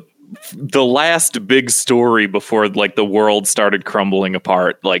the last big story before like the world started crumbling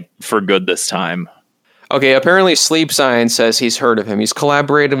apart, like for good this time. Okay, apparently Sleep Science says he's heard of him. He's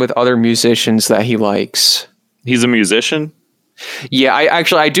collaborated with other musicians that he likes. He's a musician? Yeah,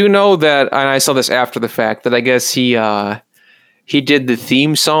 I do know that, and I saw this after the fact, that I guess he He did the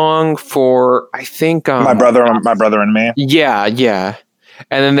theme song for, I think, My brother and me. Yeah.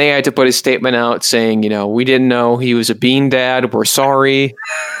 And then they had to put a statement out saying, we didn't know he was a bean dad. We're sorry.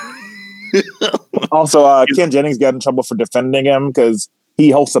 Also, Ken Jennings got in trouble for defending him because he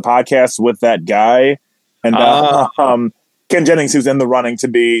hosts a podcast with that guy. And Ken Jennings, who's in the running to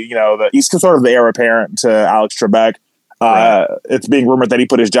be, he's sort of the heir apparent to Alex Trebek. It's being rumored that he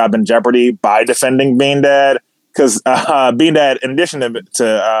put his job in jeopardy by defending Bean Dad because Bean Dad, in addition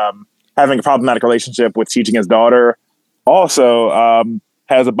to having a problematic relationship with teaching his daughter, also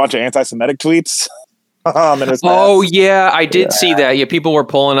has a bunch of anti-Semitic tweets. In his oh yeah, I did see that. Yeah, people were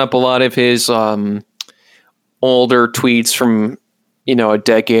pulling up a lot of his older tweets from a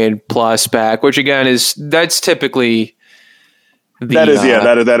decade plus back, which again that's typically the, that is the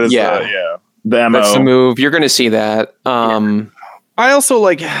MO. That's the move. You're going to see that. I also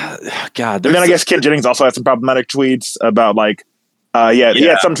God. And then I guess Ken Jennings also had some problematic tweets about he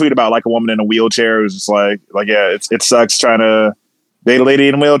had some tweet about a woman in a wheelchair. It was just it sucks trying to date a lady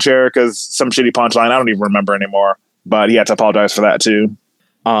in a wheelchair because some shitty punchline. I don't even remember anymore, but he had to apologize for that too.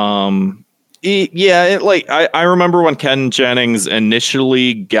 I remember when Ken Jennings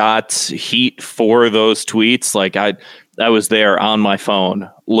initially got heat for those tweets. I was there on my phone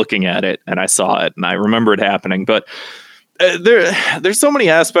looking at it, and I saw it, and I remember it happening. But there's so many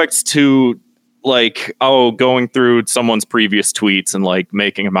aspects to going through someone's previous tweets and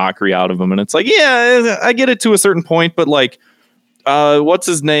making a mockery out of them, and it's I get it to a certain point, but what's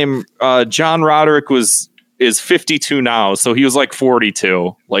his name? John Roderick is 52 now, so he was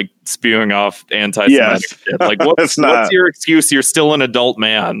 42, spewing off anti-Semitic shit. What's your excuse? You're still an adult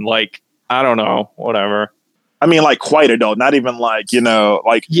man. I don't know, whatever. I mean, quite adult, not even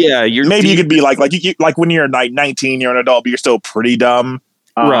you're maybe you could be when you're 19, you're an adult, but you're still pretty dumb,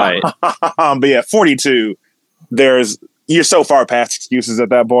 right? But yeah, 42, you're so far past excuses at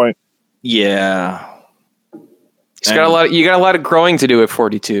that point. Yeah. You got a lot of growing to do at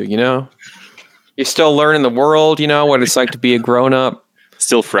 42, You're still learning the world, what it's like to be a grown up.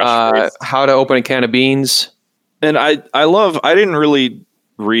 Still fresh. How to open a can of beans. And I didn't really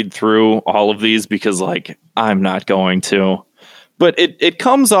read through all of these because I'm not going to. But it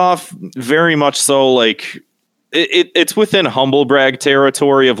comes off very much so it's within humble brag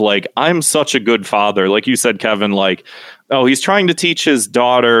territory of I'm such a good father. Like you said, Kevin, he's trying to teach his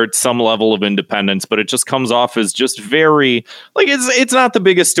daughter some level of independence, but it just comes off as just very it's not the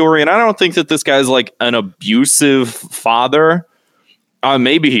biggest story. And I don't think that this guy's an abusive father.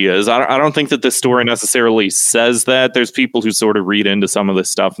 Maybe he is. I don't think that this story necessarily says that. There's people who sort of read into some of this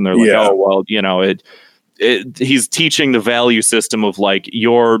stuff and they're oh, well, he's teaching the value system of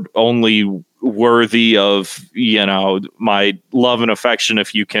you're only worthy of, my love and affection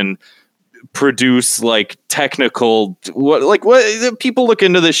if you can produce technical what people look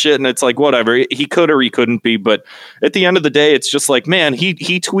into this shit and it's whatever, he could or he couldn't be, but at the end of the day it's just man, he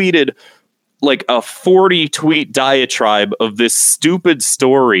tweeted a 40 tweet diatribe of this stupid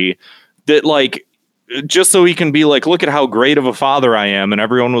story that just so he can be look at how great of a father I am, and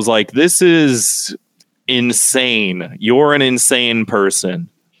everyone was this is insane, you're an insane person.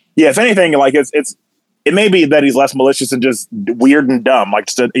 Yeah, if anything, it may be that he's less malicious and just weird and dumb,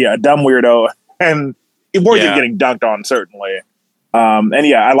 just a dumb weirdo, and worthy of getting dunked on, certainly. And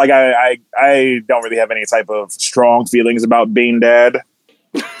yeah, I don't really have any type of strong feelings about Bean Dad.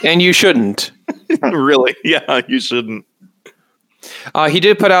 And you shouldn't. Really? Yeah, you shouldn't. He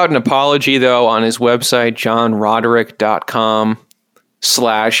did put out an apology, though, on his website,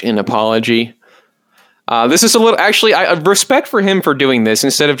 johnroderick.com/an apology. This is a little, actually, I respect for him for doing this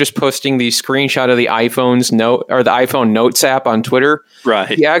instead of just posting the screenshot of the iPhone's note or the iPhone Notes app on Twitter. Right.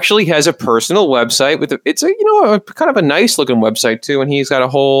 He actually has a personal website it's a kind of a nice looking website too, and he's got a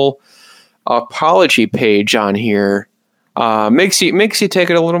whole apology page on here. Makes you take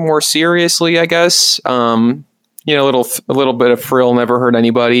it a little more seriously, I guess. A little bit of frill never hurt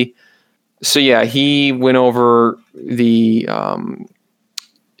anybody. So yeah, he went over the.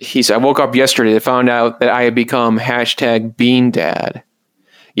 He said, I woke up yesterday to find out that I had become #BeanDad.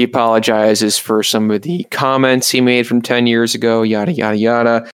 He apologizes for some of the comments he made from 10 years ago, yada, yada,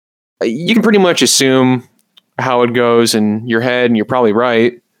 yada. You can pretty much assume how it goes in your head, and you're probably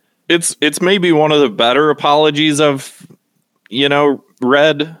right. It's maybe one of the better apologies I've,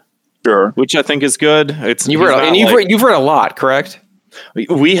 read. Sure. Which I think is good. You've read a lot, correct?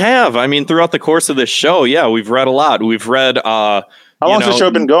 We have. I mean, throughout the course of this show, yeah, we've read a lot. We've read... How long's the show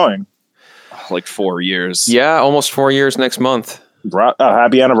been going? 4 years. Yeah, almost 4 years next month.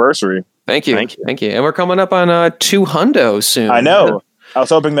 Happy anniversary. Thank you. And we're coming up on 2 hundos soon. I know. I was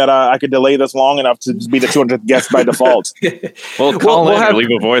hoping that I could delay this long enough to just be the 200th guest by default. Well, call we'll in have- or leave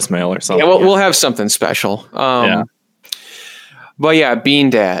a voicemail or something. Yeah, we'll have something special. Yeah. But yeah, Bean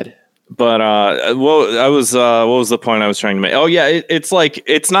Dad. But what was the point I was trying to make? Oh yeah, it's like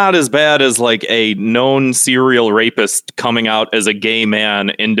it's not as bad as like a known serial rapist coming out as a gay man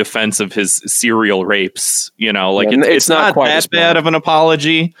in defense of his serial rapes. You know, like Yeah, it's not quite as that bad of an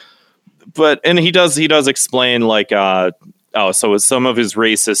apology. But he does explain like so with some of his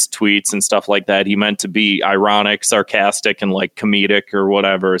racist tweets and stuff like that, he meant to be ironic, sarcastic, and like comedic or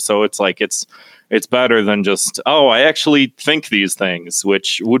whatever. So it's like it's better than just, I actually think these things,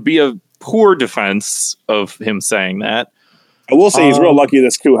 which would be a poor defense of him saying that. I will say he's real lucky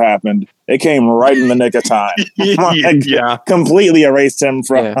this coup happened. It came right in the nick of time. Yeah. Completely erased him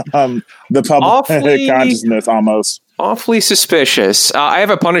from the public Awfully- consciousness almost. Awfully suspicious. I have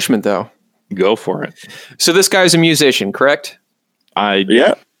a punishment, though. Go for it. So this guy's a musician, correct?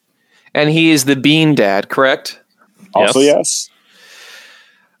 Yeah. And he is the Bean Dad, correct? Also, yes.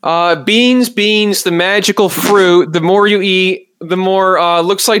 Beans, the magical fruit. The more you eat, the more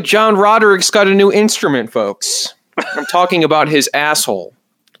looks like John Roderick's got a new instrument, folks. I'm talking about his asshole.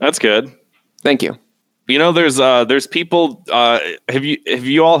 That's good. Thank you. You know, there's people. Have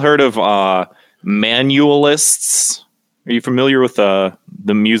you all heard of manualists? Are you familiar with the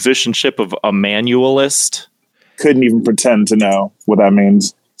musicianship of a manualist? Couldn't even pretend to know what that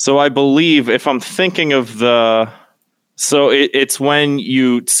means. So I believe, if I'm thinking of it's when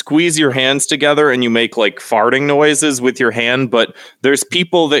you squeeze your hands together and you make like farting noises with your hand, but there's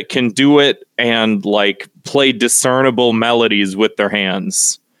people that can do it and like play discernible melodies with their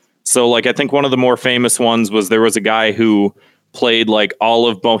hands. So like, I think one of the more famous ones was there was a guy who played like all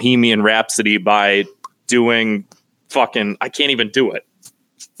of Bohemian Rhapsody by doing I can't even do it.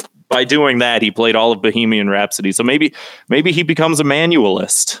 By doing that, he played all of Bohemian Rhapsody. So maybe he becomes a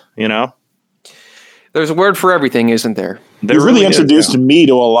manualist, you know? There's a word for everything, isn't there? There You really is, introduced yeah. me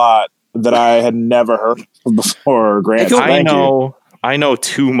to a lot that I had never heard of before, Grant. So I thank you. know. I know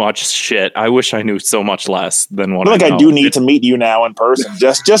too much shit. I wish I knew so much less than what I feel like know. I do need to meet you now in person,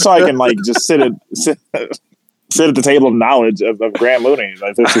 just so I can like just sit at the table of knowledge of Grant Mooney.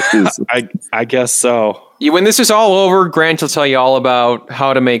 Like, this is, I guess so. When this is all over, Grant will tell you all about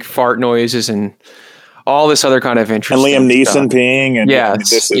how to make fart noises and all this other kind of and interesting Liam Neeson stuff. peeing, and Yes,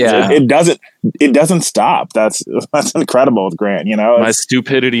 this is, yeah. it doesn't stop. That's incredible with Grant. You know, My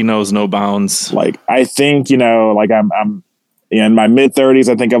stupidity knows no bounds. like I think like I'm in my mid 30s.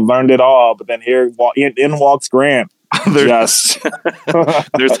 I think I've learned it all, but then in walks Grant. Just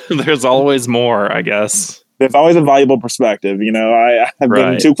There's always more, I guess. there's always a valuable perspective. You know, I've been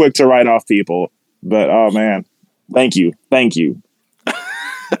Right. too quick to write off people, but oh man, thank you.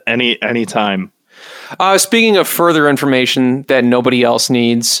 Anytime. Speaking of further information that nobody else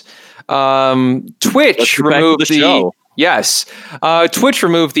needs, Twitch Let's get back to removed the show. Yes, Twitch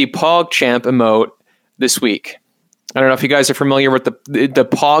removed the PogChamp emote this week. I don't know if you guys are familiar with the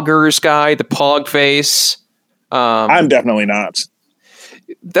Poggers guy, the Pog face. I'm definitely not.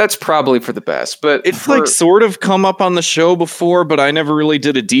 That's probably for the best, but It's like sort of come up on the show before, but I never really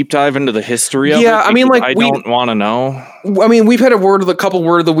did a deep dive into the history of it. Yeah, I mean, because like, I don't want to know. I mean, we've had a couple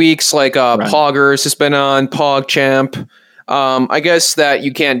word of the weeks, like Poggers has been on, PogChamp. I guess that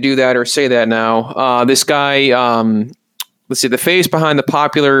you can't do that or say that now. This guy, let's see, the face behind the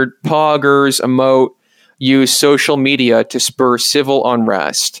popular Poggers emote used social media to spur civil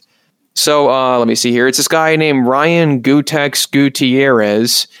unrest. So let me see here. It's this guy named Ryan Gutex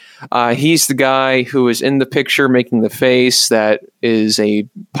Gutierrez. He's the guy who is in the picture making the face that is a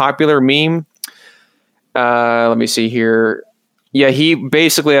popular meme. Let me see here. Yeah, he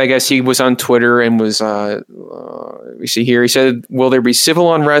basically, I guess he was on Twitter and was, let me see here. He said, will there be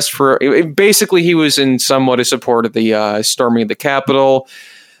civil unrest for, basically he was in somewhat a support of the storming of the Capitol.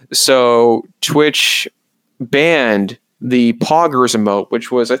 So Twitch banned the Poggers emote,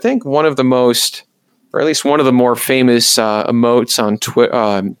 which was, I think, one of the most, or at least one of the more famous emotes on Twitch.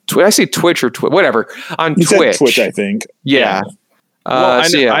 I say Twitch or Twitch, whatever, on You Twitch. said Twitch, I think. Yeah. Well,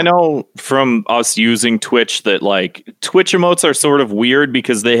 So, yeah. I know from us using Twitch that like Twitch emotes are sort of weird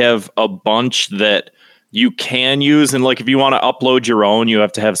because they have a bunch that you can use, and like if you want to upload your own, you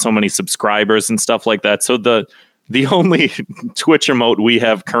have to have so many subscribers and stuff like that. So the only Twitch emote we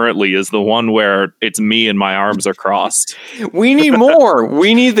have currently is the one where it's me and my arms are crossed. We need more.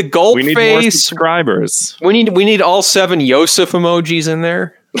 We need the gulp We need more face. subscribers. We need all 7 Yosef emojis in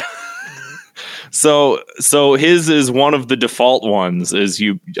there. So his is one of the default ones.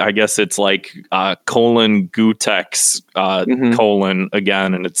 I guess it's like colon Gutex colon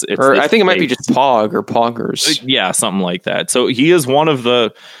again, and it's or I think it might be just Pog or Poggers. Yeah, something like that. So he is one of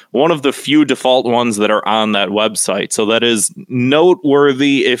the few default ones that are on that website. So that is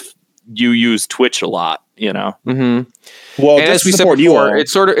noteworthy if you use Twitch a lot, you know. Mm-hmm. Well, and as we said before,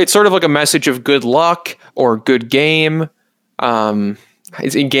 it's sort of like a message of good luck or good game.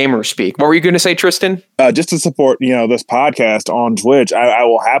 It's in gamer speak. What were you going to say, Tristan? Just to support, this podcast on Twitch, I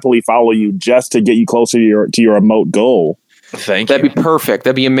will happily follow you just to get you closer to your remote goal. Thank you. That'd be perfect.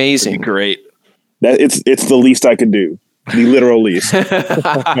 That'd be amazing. That'd be great. It's the least I can do. The literal least.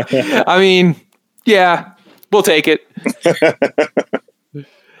 I mean, yeah, we'll take it.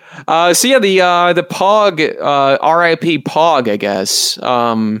 So yeah, the Pog, RIP Pog, I guess.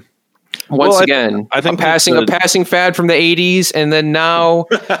 Again, I think a passing fad from the 80s, and then now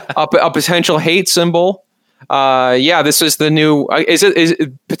a potential hate symbol. This is the new. Is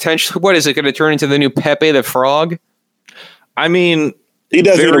it potentially? What is it going to turn into? The new Pepe the Frog? I mean, he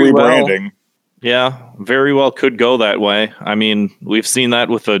does need a rebranding. Well, yeah, very well could go that way. I mean, we've seen that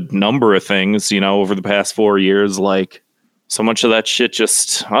with a number of things, over the past 4 years. Like, so much of that shit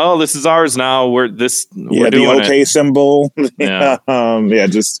just, this is ours now. We're doing the OK symbol. Yeah,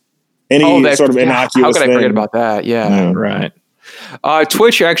 just. Any sort of innocuous How could thing. I forget about that? Yeah. Right.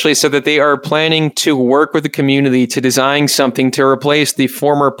 Twitch actually said that they are planning to work with the community to design something to replace the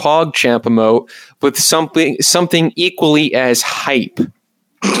former PogChamp emote with something equally as hype.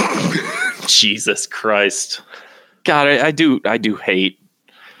 Jesus Christ. God, I do hate.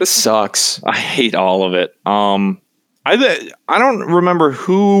 This sucks. I hate all of it. I don't remember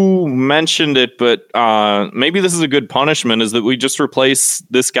who mentioned it, but maybe this is a good punishment, is that we just replace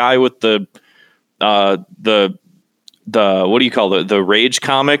this guy with the what do you call it? The Rage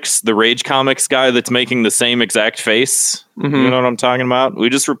Comics guy that's making the same exact face. Mm-hmm. You know what I'm talking about? We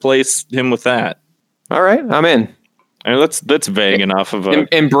just replace him with that. All right, I'm in. And that's vague enough of a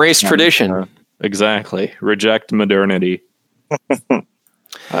embrace tradition. Exactly. Reject modernity.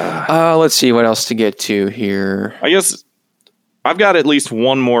 Let's see what else to get to here. I guess I've got at least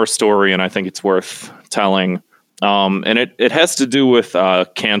one more story, and I think it's worth telling. And it has to do with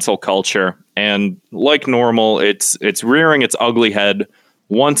cancel culture. And like normal, it's rearing its ugly head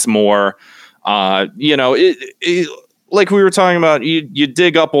once more. Like we were talking about, you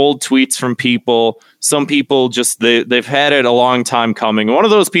dig up old tweets from people. Some people just they've had it a long time coming. One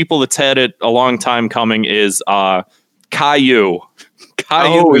of those people that's had it a long time coming is Caillou.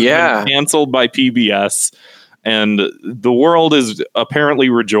 Caillou has been canceled by PBS, and the world is apparently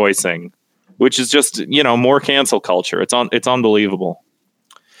rejoicing, which is just, more cancel culture. It's unbelievable.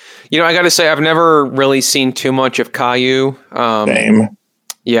 I got to say, I've never really seen too much of Caillou. Same.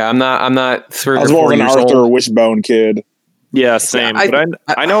 Yeah, I'm not 3 or 4 years old. I was more of an Arthur Wishbone kid. Yeah, same. But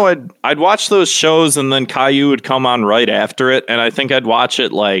I know I'd watch those shows, and then Caillou would come on right after it, and I think I'd watch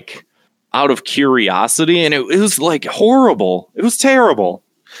it like out of curiosity, and it was like horrible. It was terrible.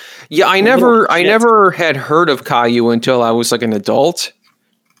 Yeah, I never had heard of Caillou until I was like an adult.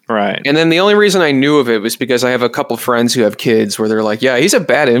 Right. And then the only reason I knew of it was because I have a couple friends who have kids where they're like, yeah, he's a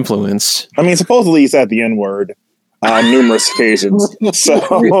bad influence. I mean, supposedly he said the N-word on numerous occasions. So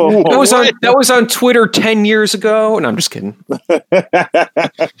that was on Twitter 10 years ago. No, I'm just kidding.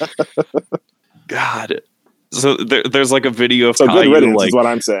 God. So there's like a video of Caillou, good riddance, like, is what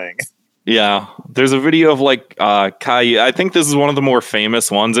I'm saying. Yeah, there's a video of like Caillou. I think this is one of the more famous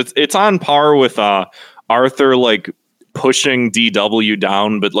ones. It's on par with Arthur like pushing DW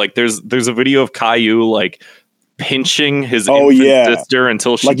down, but like there's a video of Caillou like pinching his infant sister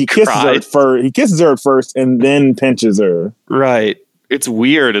until she cried. He kisses her first and then pinches her. Right. It's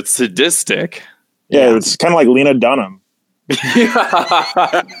weird. It's sadistic. Yeah, it's kind of like Lena Dunham.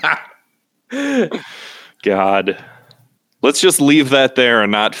 God. Let's just leave that there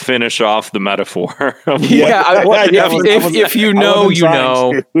and not finish off the metaphor. If you know, you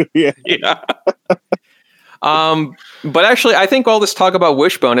know. Yeah. But actually, I think all this talk about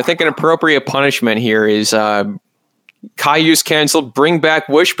Wishbone, I think an appropriate punishment here is Caillou's canceled. Bring back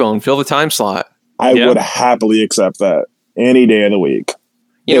Wishbone. Fill the time slot. I would happily accept that any day of the week.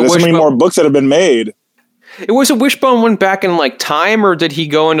 There's so many more books that have been made. It was a Wishbone one back in like time, or did he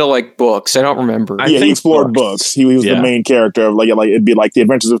go into like books? I don't remember. He explored books. He was the main character of like it'd be like The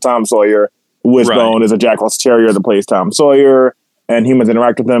Adventures of Tom Sawyer. Wishbone is a Jack Russell Terrier that plays Tom Sawyer, and humans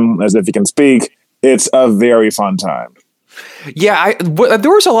interact with him as if he can speak. It's a very fun time. Yeah,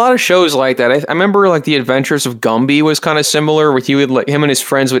 there was a lot of shows like that. I remember like The Adventures of Gumby was kind of similar, with him and his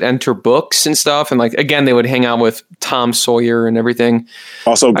friends would enter books and stuff, and like again they would hang out with Tom Sawyer and everything.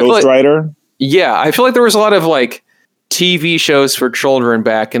 Also, Ghost Rider. Yeah, I feel like there was a lot of like TV shows for children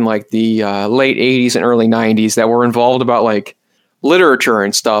back in like the late 80s and early 90s that were involved about like literature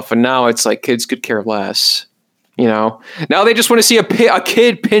and stuff. And now it's like kids could care less. You know, now they just want to see a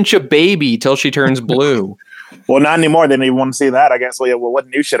kid pinch a baby till she turns blue. Well, not anymore. They don't even want to see that. I guess. Well, what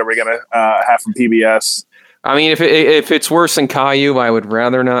new shit are we gonna have from PBS? I mean, if it's worse than Caillou, I would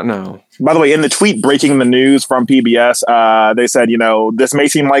rather not know. By the way, in the tweet breaking the news from PBS, they said, this may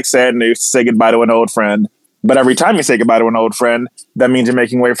seem like sad news to say goodbye to an old friend, but every time you say goodbye to an old friend, that means you're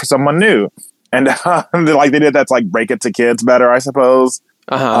making way for someone new. And like they did that to like break it to kids better, I suppose.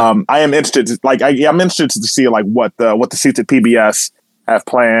 Uh-huh. I am interested to, I'm interested to see like what the suits at PBS have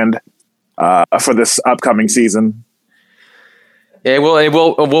planned for this upcoming season.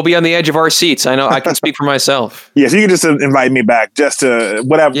 We'll be on the edge of our seats. I know I can speak for myself. Yes, you can just invite me back just to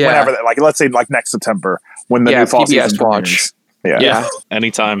whenever, like let's say like next September when the new fall PBS season watch. Begins. Yeah,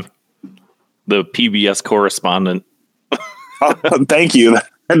 anytime. The PBS correspondent. Oh, thank you.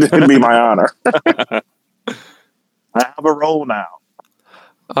 It'd be my honor. I have a role now.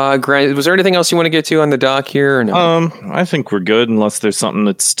 Grant, was there anything else you want to get to on the doc here? Or no? I think we're good unless there's something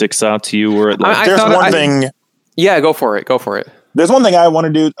that sticks out to you. Where There's one thing. Yeah, go for it. Go for it. There's one thing I want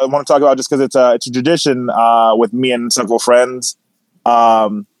to do. I want to talk about just because it's a tradition with me and several friends.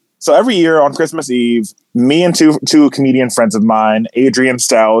 So every year on Christmas Eve, me and two comedian friends of mine, Adrian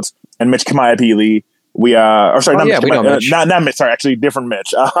Stout and Mitch Kamiapili, not Mitch. Sorry, actually different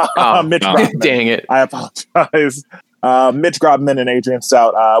Mitch. Mitch Grobman. Dang it! I apologize. Mitch Grobman and Adrian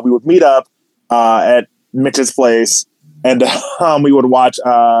Stout. We would meet up at Mitch's place, and we would watch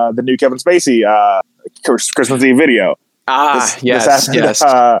the new Kevin Spacey Christmas Eve video. Yes.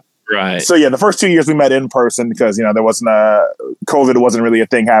 Right. So yeah, the first 2 years we met in person because there wasn't COVID wasn't really a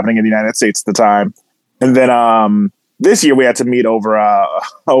thing happening in the United States at the time, and then this year we had to meet over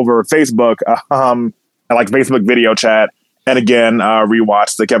Facebook, and like Facebook video chat, and again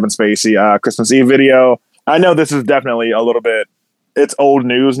rewatch the Kevin Spacey Christmas Eve video. I know this is definitely a little bit, it's old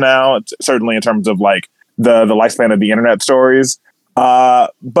news now, certainly in terms of like the lifespan of the internet stories.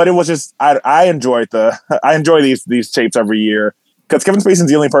 But it was just, I enjoy these tapes every year because Kevin Spacey's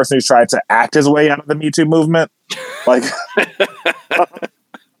the only person who's tried to act his way out of the Me Too movement. Like,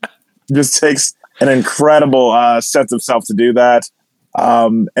 just takes an incredible sense of self to do that.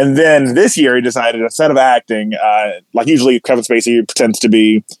 And then this year he decided, instead of acting, like usually Kevin Spacey pretends to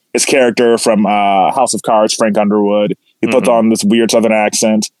be his character from House of Cards, Frank Underwood. He puts on this weird Southern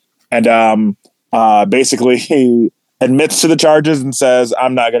accent and basically he admits to the charges and says,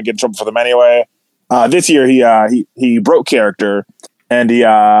 I'm not going to get in trouble for them anyway. This year he broke character and he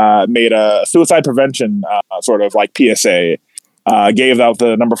made a suicide prevention sort of like PSA, gave out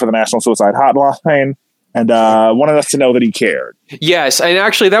the number for the National Suicide Hotline, and wanted us to know that he cared. Yes, and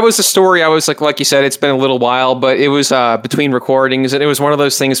actually that was the story. I was like you said, it's been a little while, but it was between recordings, and it was one of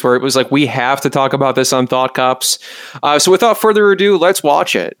those things where it was like, we have to talk about this on Thought Cops. So without further ado, let's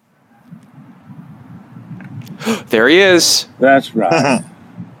watch it. There he is. That's right.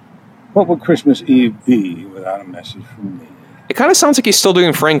 What would Christmas Eve be without a message from me? It kind of sounds like he's still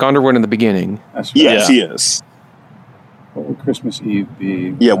doing Frank Underwood in the beginning. That's right. Yes, he is. What would Christmas Eve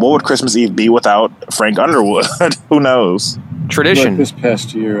be? Yeah, what would Christmas Eve be without Frank Underwood? Who knows? Tradition. Look, this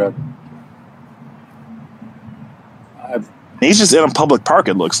past year, He's just in a public park,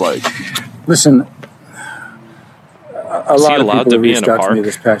 it looks like. Listen, a lot of people have reached out to me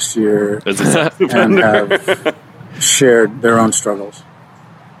this past year and have shared their own struggles.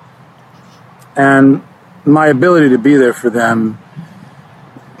 And my ability to be there for them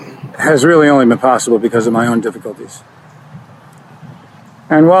has really only been possible because of my own difficulties.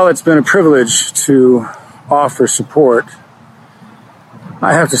 And while it's been a privilege to offer support,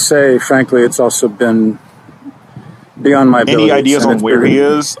 I have to say, frankly, it's also been beyond my abilities. Any ideas on where he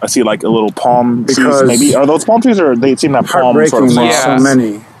is? I see like a little palm trees. Maybe are those palm trees, or they seem to have palm sort of? So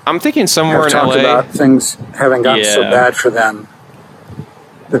many. I'm thinking somewhere in LA. About things having gotten so bad for them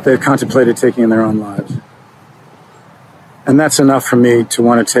that they've contemplated taking their own lives. And that's enough for me to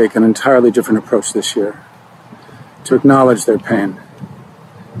want to take an entirely different approach this year, to acknowledge their pain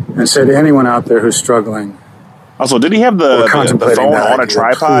and say to anyone out there who's struggling. Also, did he have the phone on a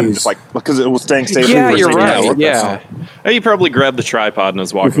tripod? Just like, because it was staying safe. Yeah, you're right. Yeah. He probably grabbed the tripod and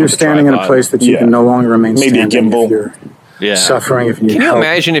was walking. If you're standing in a place that you can no longer remain standing, maybe a gimbal. If you're suffering, if you need help. Can you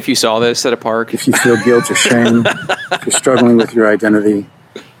imagine if you saw this at a park? If you feel guilt or shame, if you're struggling with your identity,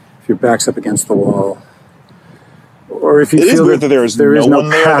 if your back's up against the wall, or if you It is feel weird that there is no one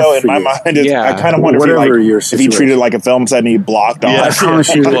there, path though. In for my you. mind, Yeah. I kind of wonder Whatever your if he situation. treated it like a film set and he blocked Yeah. off. I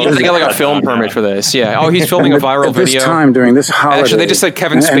promise you, Well, They got like a film permit for this. Yeah. Oh, he's filming a viral at this video. time during this holiday. Actually, they just said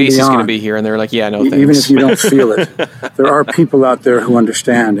Kevin and Spacey's going to beyond, be here, and they're like, "Yeah, no thanks." even if you don't feel it, there are people out there who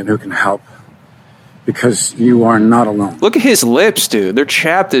understand and who can help, because you are not alone. Look at his lips, dude. They're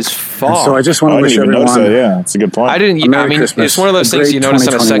chapped as fuck. And so I just want I to wish didn't even notice everyone that. Yeah, that's a good point. I didn't. A Merry I mean, Christmas, it's one of those a things great you notice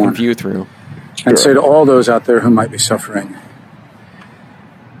on a second 2021. view through. and say to all those out there who might be suffering,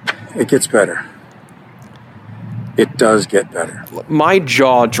 it gets better. It does get better. My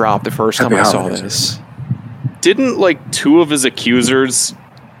jaw dropped the first time Happy I saw holidays. this. Didn't like 2 of his accusers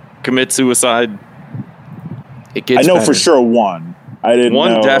commit suicide? It gets I know better. for sure one. I didn't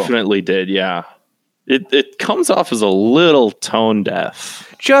One know. definitely did, yeah. It comes off as a little tone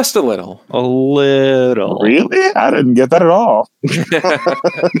deaf. Just a little. A little. Really? I didn't get that at all.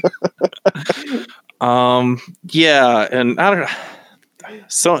 Yeah, and I don't know.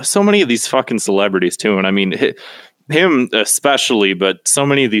 So many of these fucking celebrities too, and I mean him especially, but so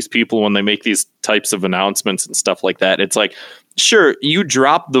many of these people when they make these types of announcements and stuff like that, it's like, sure, you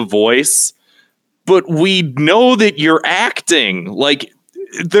drop the voice, but we know that you're acting. Like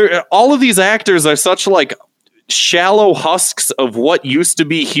all of these actors are such like shallow husks of what used to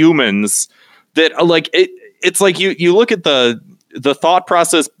be humans that like it's like you look at the thought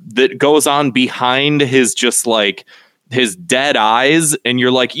process that goes on behind his just like his dead eyes, and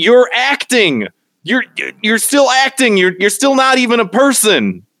you're like, you're acting. You're still acting. You're still not even a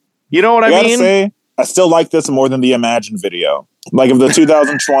person. You know what I gotta mean? say, I still like this more than the Imagine video. Like of the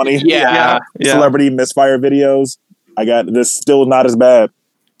 2020 Yeah. celebrity misfire videos, I got this still not as bad.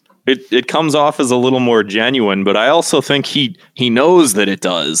 It comes off as a little more genuine, but I also think he knows that it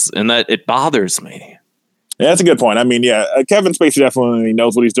does, and that it bothers me. Yeah, that's a good point. I mean, yeah, Kevin Spacey definitely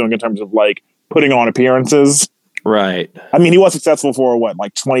knows what he's doing in terms of like putting on appearances. Right. I mean, he was successful for what,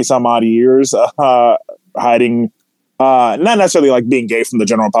 like 20 some odd years, hiding, not necessarily like being gay from the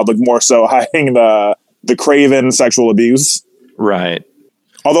general public, more so hiding the craven sexual abuse. Right.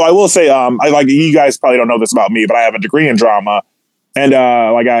 Although I will say, I like, you guys probably don't know this about me, but I have a degree in drama, and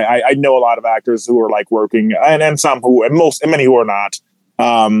like I know a lot of actors who are like working, and some who, and many who are not.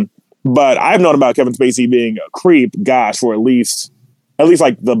 But I've known about Kevin Spacey being a creep, gosh, for at least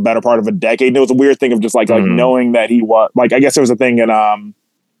like the better part of a decade. And it was a weird thing of just like knowing that he was like, I guess there was a thing in I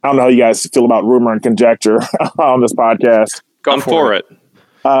don't know how you guys feel about rumor and conjecture on this podcast. Go for it.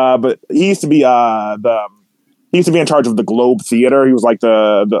 But he used to be he used to be in charge of the Globe Theater. He was like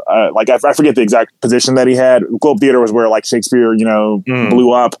the like I forget the exact position that he had. Globe Theater was where like Shakespeare,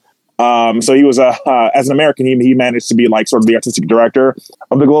 blew up. So he was as an American, he managed to be like sort of the artistic director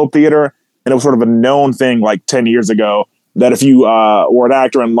of the Globe Theater, and it was sort of a known thing like 10 years ago that if you were an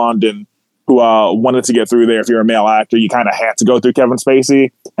actor in London who wanted to get through there, if you're a male actor, you kind of had to go through Kevin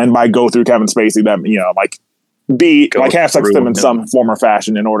Spacey, and by go through Kevin Spacey, that like have sex with him in some form or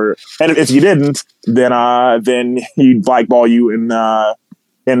fashion in order. And if you didn't, then he'd blackball you in the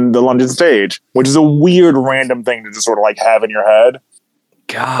London stage, which is a weird random thing to just sort of like have in your head.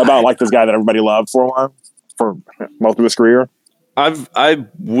 God. About like this guy that everybody loved for most of his career. I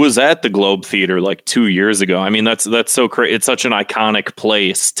was at the Globe Theater like 2 years ago. I mean, that's so crazy. It's such an iconic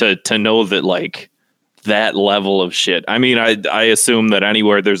place to know that like that level of shit. I mean, I assume that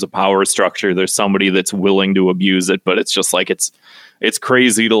anywhere there's a power structure, there's somebody that's willing to abuse it, but it's just like it's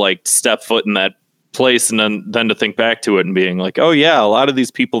crazy to like step foot in that place and then to think back to it and being like, oh yeah, a lot of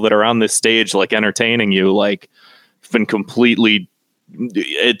these people that are on this stage like entertaining you like have been completely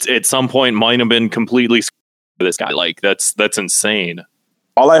at some point might have been completely for this guy. Like that's insane.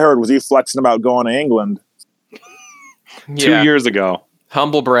 All I heard was he flexing about going to England 2 years ago.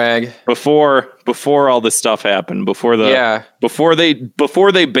 Humble brag. Before all this stuff happened, before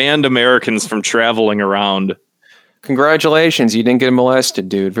they banned Americans from traveling around. Congratulations, you didn't get molested,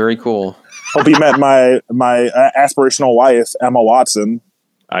 dude. Very cool. Hope he met my aspirational wife, Emma Watson.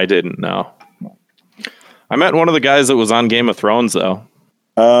 I didn't know. I met one of the guys that was on Game of Thrones, though.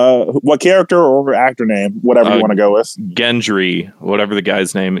 What character or actor name? Whatever you want to go with. Gendry, whatever the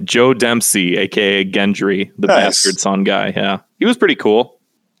guy's name. Joe Dempsey, a.k.a. Gendry, the bastard son guy. Yeah. He was pretty cool.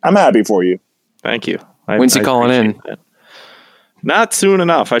 I'm happy for you. Thank you. When's he calling in? That. Not soon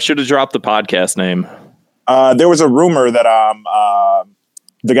enough. I should have dropped the podcast name. There was a rumor that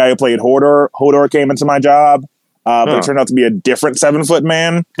the guy who played Hodor came into my job. But it turned out to be a different 7-foot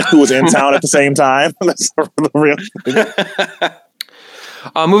man who was in town at the same time. That's the real thing.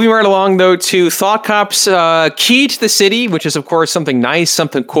 Moving right along, though, to Thought Cop's Key to the City, which is, of course, something nice,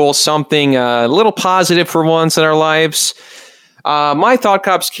 something cool, something a little positive for once in our lives. My Thought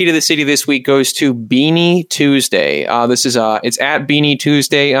Cops key to the city this week goes to Beanie Tuesday. This is it's at Beanie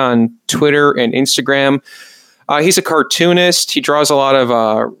Tuesday on Twitter and Instagram. He's a cartoonist. He draws a lot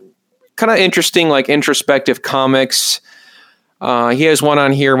of kind of interesting, like introspective comics. He has one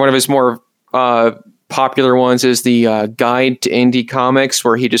on here. One of his more popular ones is the Guide to Indie Comics,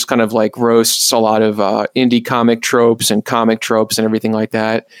 where he just kind of like roasts a lot of indie comic tropes and everything like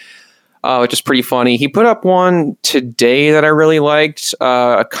that. Which is pretty funny. He put up one today that I really liked,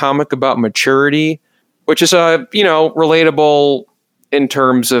 a comic about maturity, which is relatable in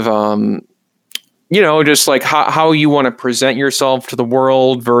terms of just like how you want to present yourself to the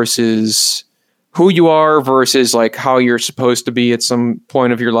world versus who you are versus like how you're supposed to be at some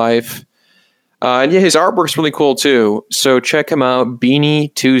point of your life. And yeah, his artwork's really cool too. So check him out,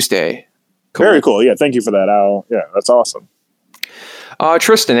 Beanie Tuesday. Cool. Very cool. Yeah, thank you for that, Al. Yeah, that's awesome.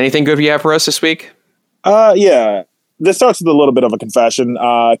 Tristan, anything good you have for us this week? Yeah. This starts with a little bit of a confession.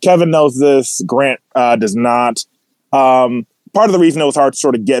 Kevin knows this. Grant does not. Part of the reason it was hard to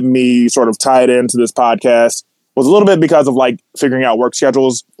sort of get me sort of tied into this podcast was a little bit because of like figuring out work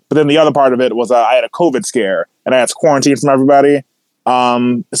schedules. But then the other part of it was I had a COVID scare and I had to quarantine from everybody.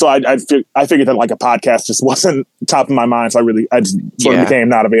 So I figured that like a podcast just wasn't top of my mind. So I just sort of became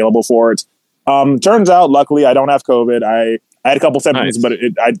not available for it. Turns out, luckily, I don't have COVID. I had a couple symptoms, but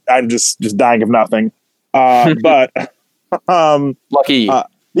I'm just dying of nothing. But lucky.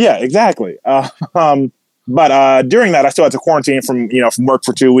 Yeah, exactly. But during that, I still had to quarantine from work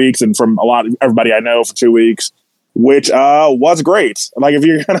for 2 weeks and from everybody I know for 2 weeks, which was great. Like if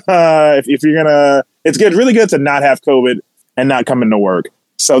you're gonna, it's good, really good to not have COVID and not come into work.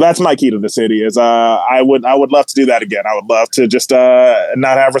 So that's my key to the city. Is I would love to do that again. I would love to just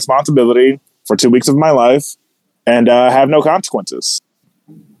not have responsibility for 2 weeks of my life and have no consequences.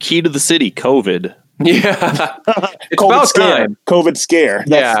 Key to the city, COVID. Yeah, it's COVID about scare. time. COVID scare.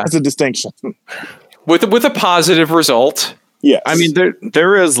 That's a distinction. With a positive result. Yes. I mean,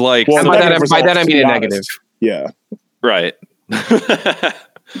 there is like... Well, by that I mean a negative. Yeah. Right.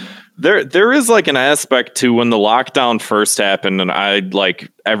 There is like an aspect to when the lockdown first happened and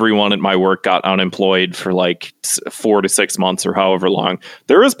everyone at my work got unemployed for like 4 to 6 months or however long.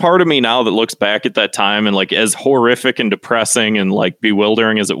 There is part of me now that looks back at that time and like as horrific and depressing and like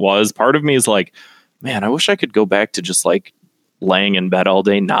bewildering as it was, part of me is like, man, I wish I could go back to just like laying in bed all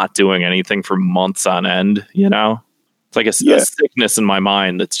day, not doing anything for months on end, It's like a sickness in my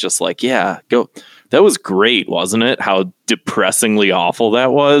mind that's just like, go. That was great, wasn't it? How depressingly awful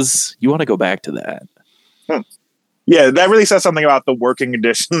that was. You want to go back to that. Yeah, that really says something about the working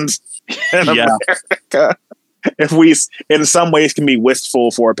conditions in America. If we, in some ways, can be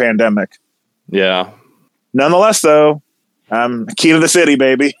wistful for a pandemic. Yeah. Nonetheless, though, key to the city,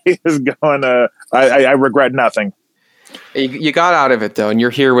 baby, is going to, I regret nothing. You got out of it, though, and you're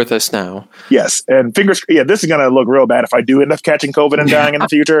here with us now. Yes, and this is going to look real bad if I do end up catching COVID and dying in the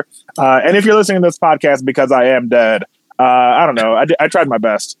future. And if you're listening to this podcast because I am dead, I don't know. I tried my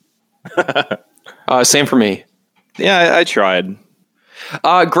best. Same for me. Yeah, I tried.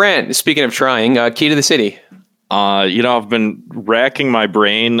 Grant, speaking of trying, key to the city. I've been racking my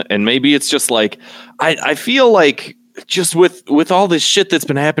brain, and maybe it's just like, I feel like just with all this shit that's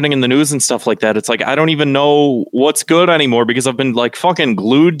been happening in the news and stuff like that, it's like I don't even know what's good anymore because I've been like fucking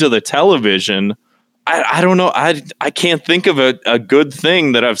glued to the television. I don't know. I can't think of a good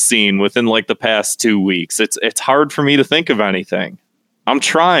thing that I've seen within like the past 2 weeks. It's hard for me to think of anything. I'm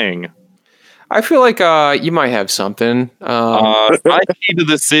trying. I feel like you might have something. My key to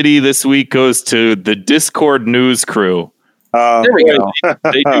the city this week goes to the Discord news crew. There we go.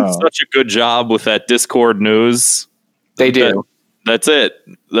 They do such a good job with that Discord news. They do. That's it.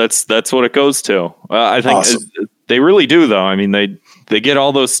 That's what it goes to. I think awesome. They really do, though. I mean, they get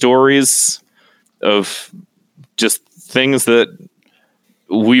all those stories of just things that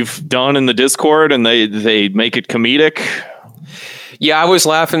we've done in the Discord, and they make it comedic. Yeah, I was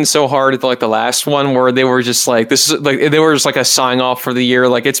laughing so hard at like the last one where they were just like, this is like they were just like a sign off for the year.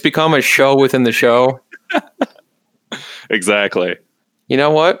 Like it's become a show within the show. Exactly. You know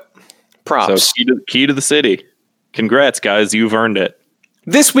what? Props. So key to the city. Congrats, guys. You've earned it.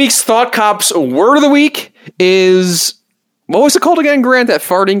 This week's Thought Cops word of the week is, what was it called again, Grant? That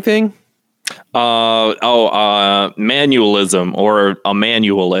farting thing? Manualism or a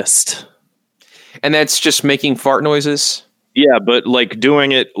manualist. And that's just making fart noises? Yeah, but like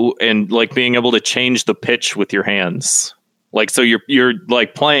doing it and like being able to change the pitch with your hands. Like, so you're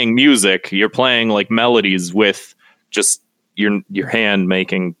like playing music, you're playing like melodies with just your hand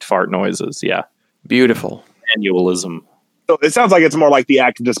making fart noises. Yeah. Beautiful. Manualism. So it sounds like it's more like the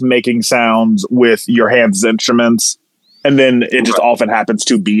act of just making sounds with your hands as instruments. and then it just often happens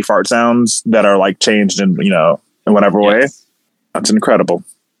to be fart sounds that are like changed in whatever way. That's incredible.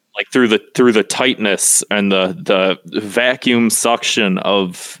 Like through the tightness and the vacuum suction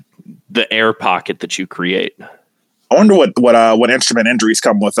of the air pocket that you create. I wonder what instrument injuries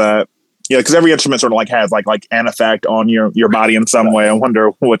come with that. Yeah, because every instrument sort of like has like an effect on your body in some way. I wonder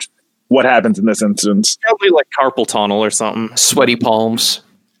what happens in this instance. Probably like carpal tunnel or something. Sweaty palms.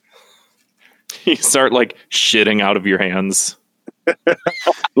 You start like shitting out of your hands.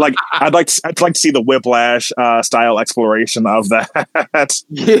 Like I'd like to see the Whiplash style exploration of that.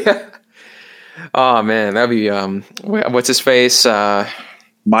 Yeah. Oh man, that'd be what's his face?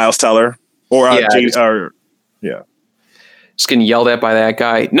 Miles Teller or just getting yelled at by that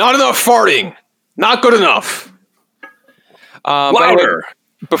guy. Not enough farting. Not good enough. Louder. Anyway,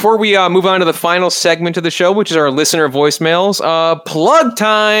 before we move on to the final segment of the show, which is our listener voicemails, plug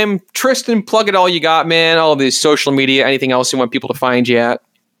time. Tristan, plug it all you got, man. All of the social media, anything else you want people to find you at?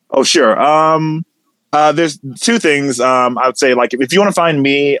 Oh, sure. There's two things. I would say, like, if you want to find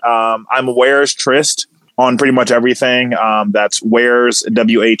me, I'm Where's Trist on pretty much everything. That's Where's,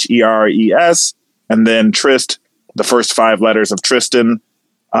 Wheres, and then Trist, the first 5 letters of Tristan.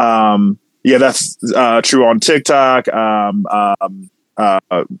 That's true on TikTok,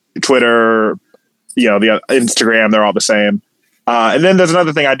 Twitter, the Instagram, they're all the same. And then there's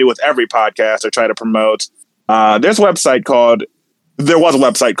another thing I do with every podcast I try to promote. There was a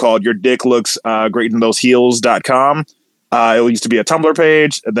website called Your Dick Looks Great in Those Heels.com. It used to be a Tumblr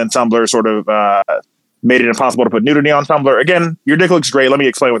page, and then Tumblr sort of made it impossible to put nudity on Tumblr. Again, Your Dick Looks Great. Let me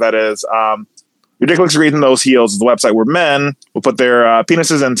explain what that is. Your Dick Looks Great in Those Heels is the website where men will put their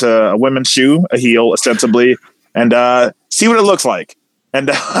penises into a women's shoe, a heel, ostensibly, and see what it looks like. And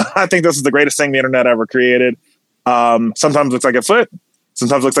I think this is the greatest thing the internet ever created. Sometimes it looks like a foot.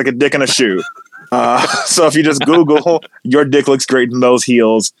 Sometimes it looks like a dick in a shoe. So if you just Google Your Dick Looks Great in Those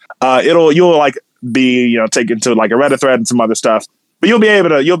Heels, you'll like be taken to like a Reddit thread and some other stuff. But you'll be able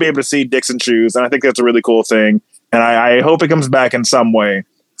to see dicks and shoes, and I think that's a really cool thing. And I hope it comes back in some way.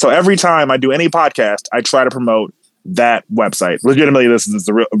 So every time I do any podcast, I try to promote that website. Legitimately, this is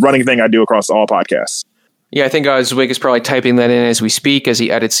the running thing I do across all podcasts. Yeah, I think Zwig is probably typing that in as we speak, as he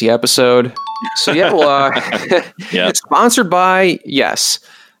edits the episode. So yeah, well, yeah. Sponsored by Yes.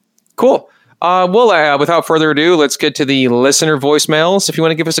 Cool. Without further ado, let's get to the listener voicemails. If you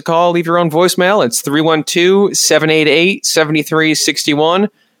want to give us a call, leave your own voicemail. It's 312-788-7361.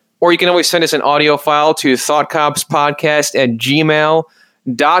 Or you can always send us an audio file to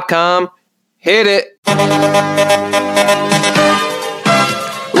thoughtcopspodcast@gmail.com. Hit it.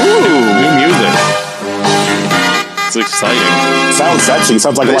 Ooh, new music. It's exciting. Sounds sexy.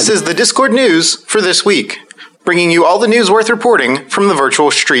 Sounds like this is the Discord news for this week, bringing you all the news worth reporting from the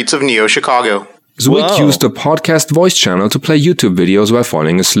virtual streets of Neo Chicago. Zwig used a podcast voice channel to play YouTube videos while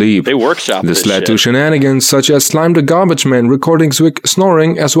falling asleep. They workshopped this led to shenanigans such as Slime the Garbage Man recording Zwig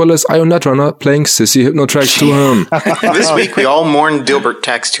snoring, as well as Ionetrunner playing Sissy Hypnotracks to him. This week we all mourn Dilbert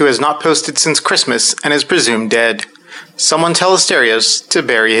Text, who has not posted since Christmas and is presumed dead. Someone tell Asterios to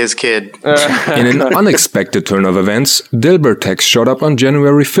bury his kid. In an unexpected turn of events, Dilbert Text showed up on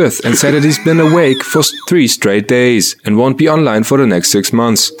January 5th and said that he's been awake for 3 straight days and won't be online for the next 6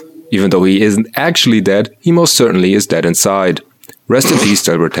 months. Even though he isn't actually dead, he most certainly is dead inside. Rest in peace,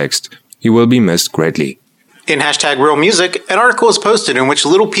 Dilbert Text. He will be missed greatly. In #RealMusic, an article was posted in which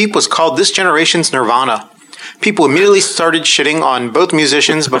Lil Peep was called this generation's Nirvana. People immediately started shitting on both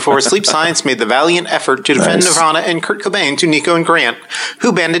musicians before Sleep Science made the valiant effort to defend Nirvana and Kurt Cobain to Nico and Grant,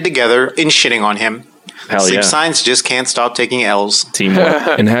 who banded together in shitting on him. Sleep Science just can't stop taking L's.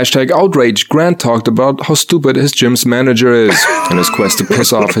 Teamwork. In #Outrage, Grant talked about how stupid his gym's manager is. In his quest to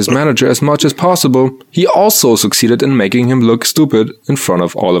piss off his manager as much as possible, he also succeeded in making him look stupid in front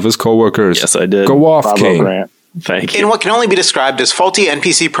of all of his coworkers. Yes, I did. Go off, Bravo, King. Grant. Thank you. In what can only be described as faulty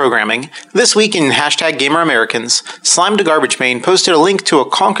NPC programming, this week in #GamerAmericans, Slime the Garbage Man posted a link to a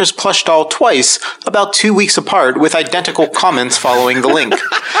Conker's plush doll twice, about 2 weeks apart, with identical comments following the link.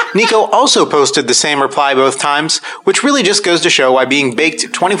 Nico also posted the same reply both times, which really just goes to show why being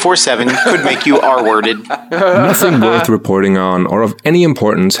baked 24/7 could make you R-worded. Nothing worth reporting on or of any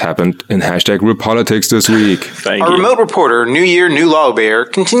importance happened in #RealPolitics this week. Our remote reporter, New Year, New Law Bear,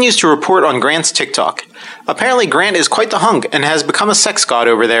 continues to report on Grant's TikTok. Apparently, Grant is quite the hunk and has become a sex god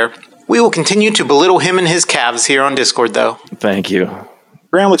over there. We will continue to belittle him and his calves here on Discord, though. Thank you.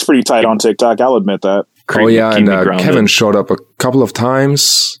 Grant looks pretty tight on TikTok. I'll admit that. Oh yeah, and Kevin showed up a couple of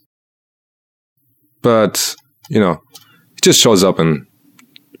times. But, he just shows up and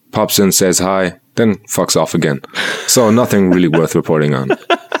pops in, says hi, then fucks off again. So nothing really worth reporting on.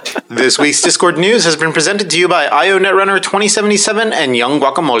 This week's Discord news has been presented to you by IO Netrunner 2077 and Young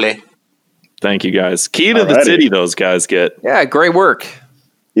Guacamole. Thank you, guys. Key to the Alrighty. city those guys get. Yeah, great work.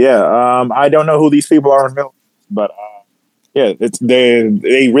 Yeah, I don't know who these people are in Mill, but yeah,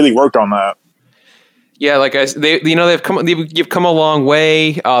 they really worked on that. Yeah, like you've come a long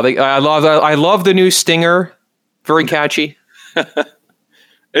way. I love the new stinger. Very catchy.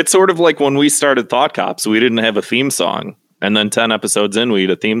 It's sort of like when we started Thought Cops, we didn't have a theme song. And then 10 episodes in, we had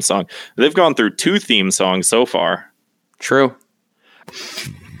a theme song. They've gone through 2 theme songs so far. True.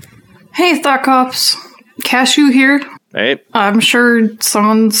 Hey, Thought Cops. Cashew here. Hey. I'm sure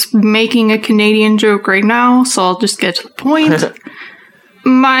someone's making a Canadian joke right now, so I'll just get to the point.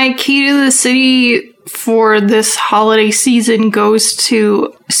 My key to the city for this holiday season goes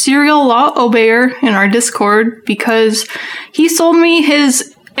to Serial Law Obeyer in our Discord because he sold me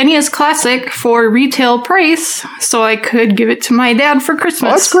his NES Classic for retail price so I could give it to my dad for Christmas.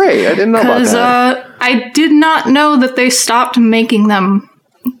 Oh, that's great. I didn't know about that. I did not know that they stopped making them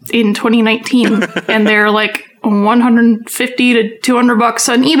in 2019 and they're like $150 to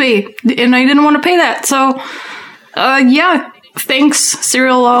 $200 on eBay and I didn't want to pay that. So, yeah. Thanks,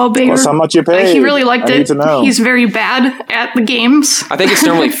 Serial Law Obeyer. Plus, how much you paid? He really liked I it. need to know. He's very bad at the games. I think it's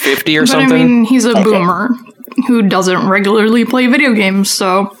normally 50 or but something. I mean, he's a boomer who doesn't regularly play video games,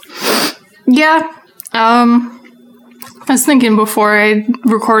 so yeah. I was thinking before I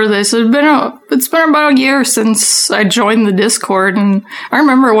recorded this, it's been about a year since I joined the Discord, and I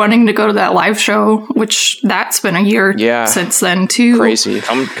remember wanting to go to that live show, which that's been a year since then too. Crazy.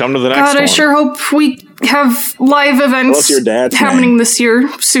 Come to the next God, one. I sure hope we have live events What's your dad's happening name? this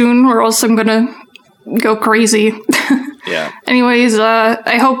year soon, or else I'm gonna go crazy. Yeah. Anyways,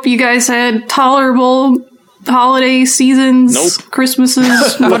 I hope you guys had tolerable holiday seasons,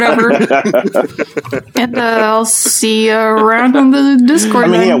 Christmases, whatever. And I'll see you around on the Discord. I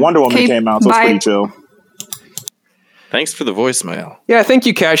mean, then. yeah, Wonder Woman Okay, came out, so it's bye. pretty chill. Thanks for the voicemail. Yeah, thank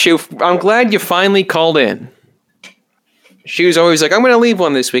you, Cashew. I'm glad you finally called in. She was always like, I'm going to leave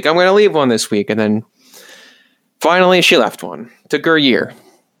one this week. I'm going to leave one this week. And then finally she left one. Took her a year.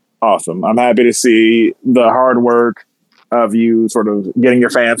 Awesome. I'm happy to see the hard work of you sort of getting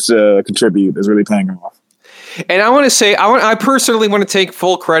your fans to contribute is really paying off. And I want to say, I personally want to take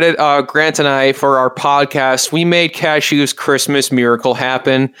full credit, Grant and I, for our podcast. We made Cashew's Christmas miracle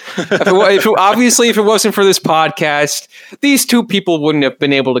happen. If it wasn't for this podcast, these two people wouldn't have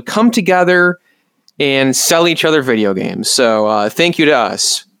been able to come together and sell each other video games. So thank you to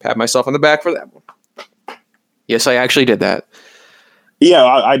us. Pat myself on the back for that one. Yes, I actually did that. Yeah,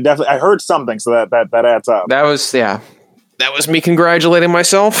 I definitely heard something, so that adds up. That was me congratulating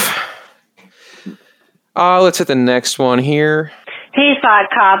myself. Let's hit the next one here. Hey, Thought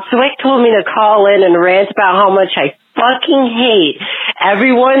Cops. Wick told me to call in and rant about how much I fucking hate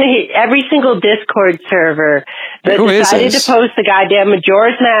every single Discord server that decided to post the goddamn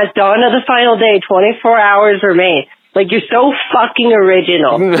Majora's Mask Dawn of the Final Day 24 hours remain. Like, you're so fucking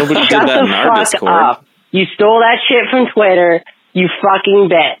original. Nobody Shut did that the in our fuck Discord. up. You stole that shit from Twitter, you fucking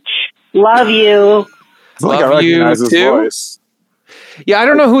bitch. Love you. I think I recognize his voice. Yeah, I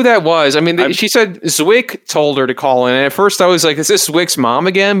don't know who that was. I mean, she said Zwick told her to call in. And at first I was like, is this Zwick's mom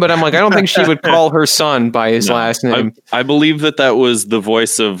again? But I'm like, I don't think she would call her son by his last name. I believe that was the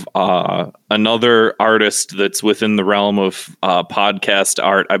voice of another artist that's within the realm of podcast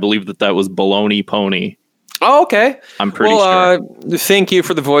art. I believe that was Baloney Pony. Oh, okay. I'm pretty sure. Thank you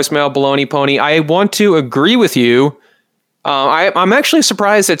for the voicemail, Baloney Pony. I want to agree with you. I'm actually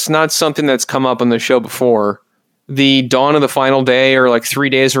surprised it's not something that's come up on the show before. The Dawn of the Final Day, or like 3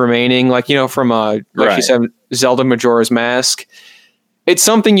 days remaining, like, you know, from you said, Zelda Majora's Mask. It's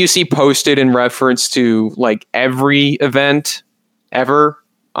something you see posted in reference to like every event ever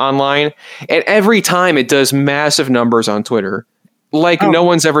online, and every time it does massive numbers on Twitter. Like no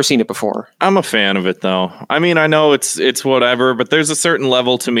one's ever seen it before. I'm a fan of it, though. I mean, I know it's whatever, but there's a certain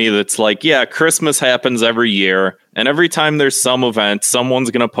level to me that's like, yeah, Christmas happens every year, and every time there's some event, someone's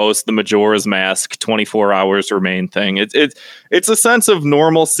going to post the Majora's Mask 24 hours remain thing. It's a sense of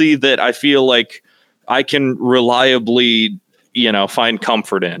normalcy that I feel like I can reliably, find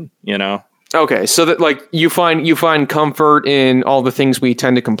comfort in, Okay, so that like you find comfort in all the things we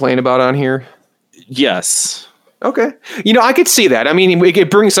tend to complain about on here? Yes. Okay. I could see that. I mean, it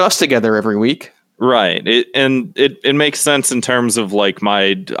brings us together every week. Right. It makes sense in terms of like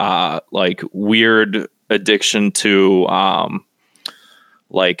my weird addiction to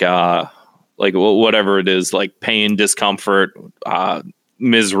whatever it is, like pain, discomfort,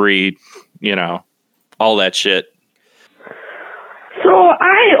 misery, all that shit. So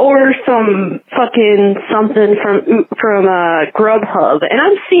I ordered some fucking something from Grubhub, and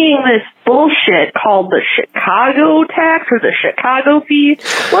I'm seeing this bullshit called the Chicago tax or the Chicago fee.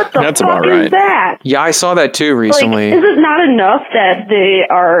 What the fuck is that? Yeah, I saw that too recently. Like, is it not enough that they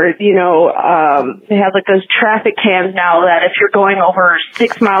are, they have like those traffic cams now that if you're going over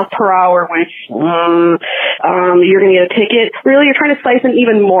 6 miles per hour, which you're gonna get a ticket? Really, you're trying to slice in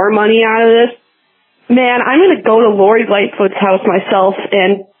even more money out of this? Man, I'm going to go to Lori Lightfoot's house myself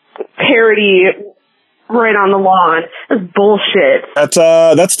and parody right on the lawn. That's bullshit. That's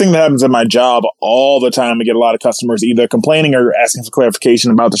the thing that happens at my job all the time. We get a lot of customers either complaining or asking for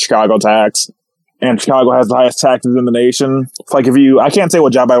clarification about the Chicago tax. And Chicago has the highest taxes in the nation. It's like I can't say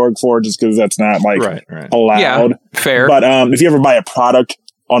what job I work for just because that's not allowed. Yeah, fair. But if you ever buy a product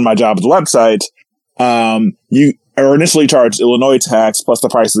on my job's website, you are initially charged Illinois tax plus the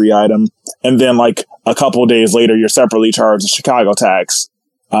price of the item, and then like a couple of days later, you're separately charged the Chicago tax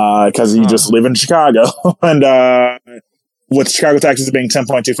because you just live in Chicago. And with Chicago taxes being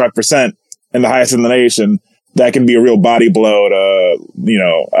 10.25% and the highest in the nation, that can be a real body blow to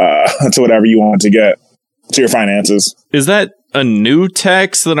to whatever you want to get to your finances. Is that a new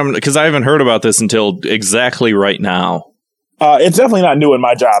tax because I haven't heard about this until exactly right now? It's definitely not new in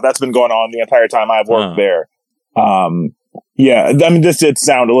my job. That's been going on the entire time I've worked there. Yeah, I mean, this did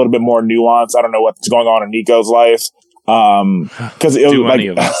sound a little bit more nuanced. I don't know what's going on in Nico's life. Because it was like, any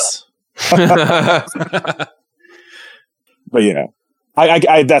of us. But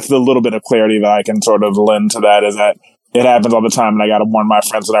I that's the little bit of clarity that I can sort of lend to that, is that it happens all the time, and I got to warn my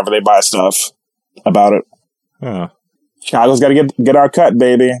friends whenever they buy stuff about it. Chicago's got to get our cut,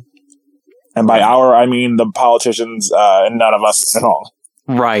 baby. And by our, I mean the politicians and none of us at all.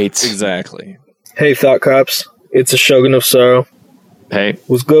 Right. Exactly. Hey, Thought Cops. It's a Shogun of Sorrow. Hey.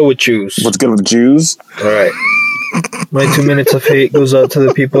 What's good with Jews? What's good with Jews? All right. My 2 minutes of hate goes out to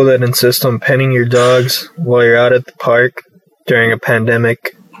the people that insist on petting your dogs while you're out at the park during a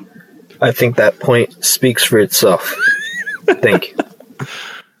pandemic. I think that point speaks for itself. Thank you.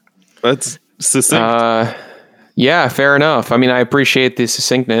 That's succinct. Yeah, fair enough. I mean, I appreciate the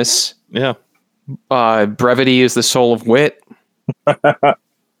succinctness. Yeah. Brevity is the soul of wit.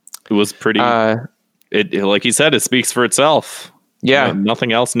 It was pretty... It like you said, it speaks for itself. Yeah.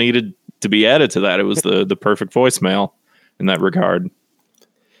 Nothing else needed to be added to that. It was the perfect voicemail in that regard.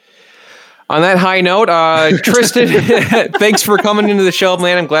 On that high note, Tristan, thanks for coming into the show,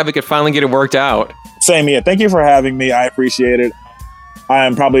 man. I'm glad we could finally get it worked out. Same here. Thank you for having me. I appreciate it.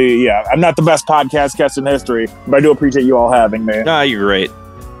 I'm probably, I'm not the best podcast guest in history, but I do appreciate you all having me. You're great.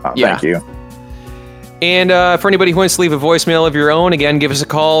 Thank you. And for anybody who wants to leave a voicemail of your own, again, give us a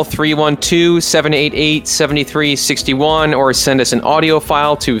call, 312-788-7361, or send us an audio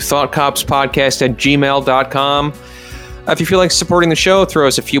file to thoughtcopspodcast@gmail.com. If you feel like supporting the show, throw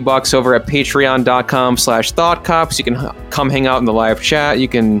us a few bucks over at patreon.com/thoughtcops. You can come hang out in the live chat. You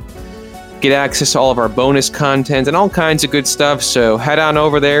can get access to all of our bonus content and all kinds of good stuff. So head on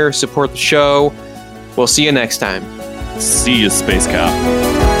over there, support the show. We'll see you next time. See you, Space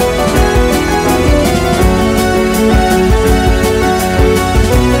Cop.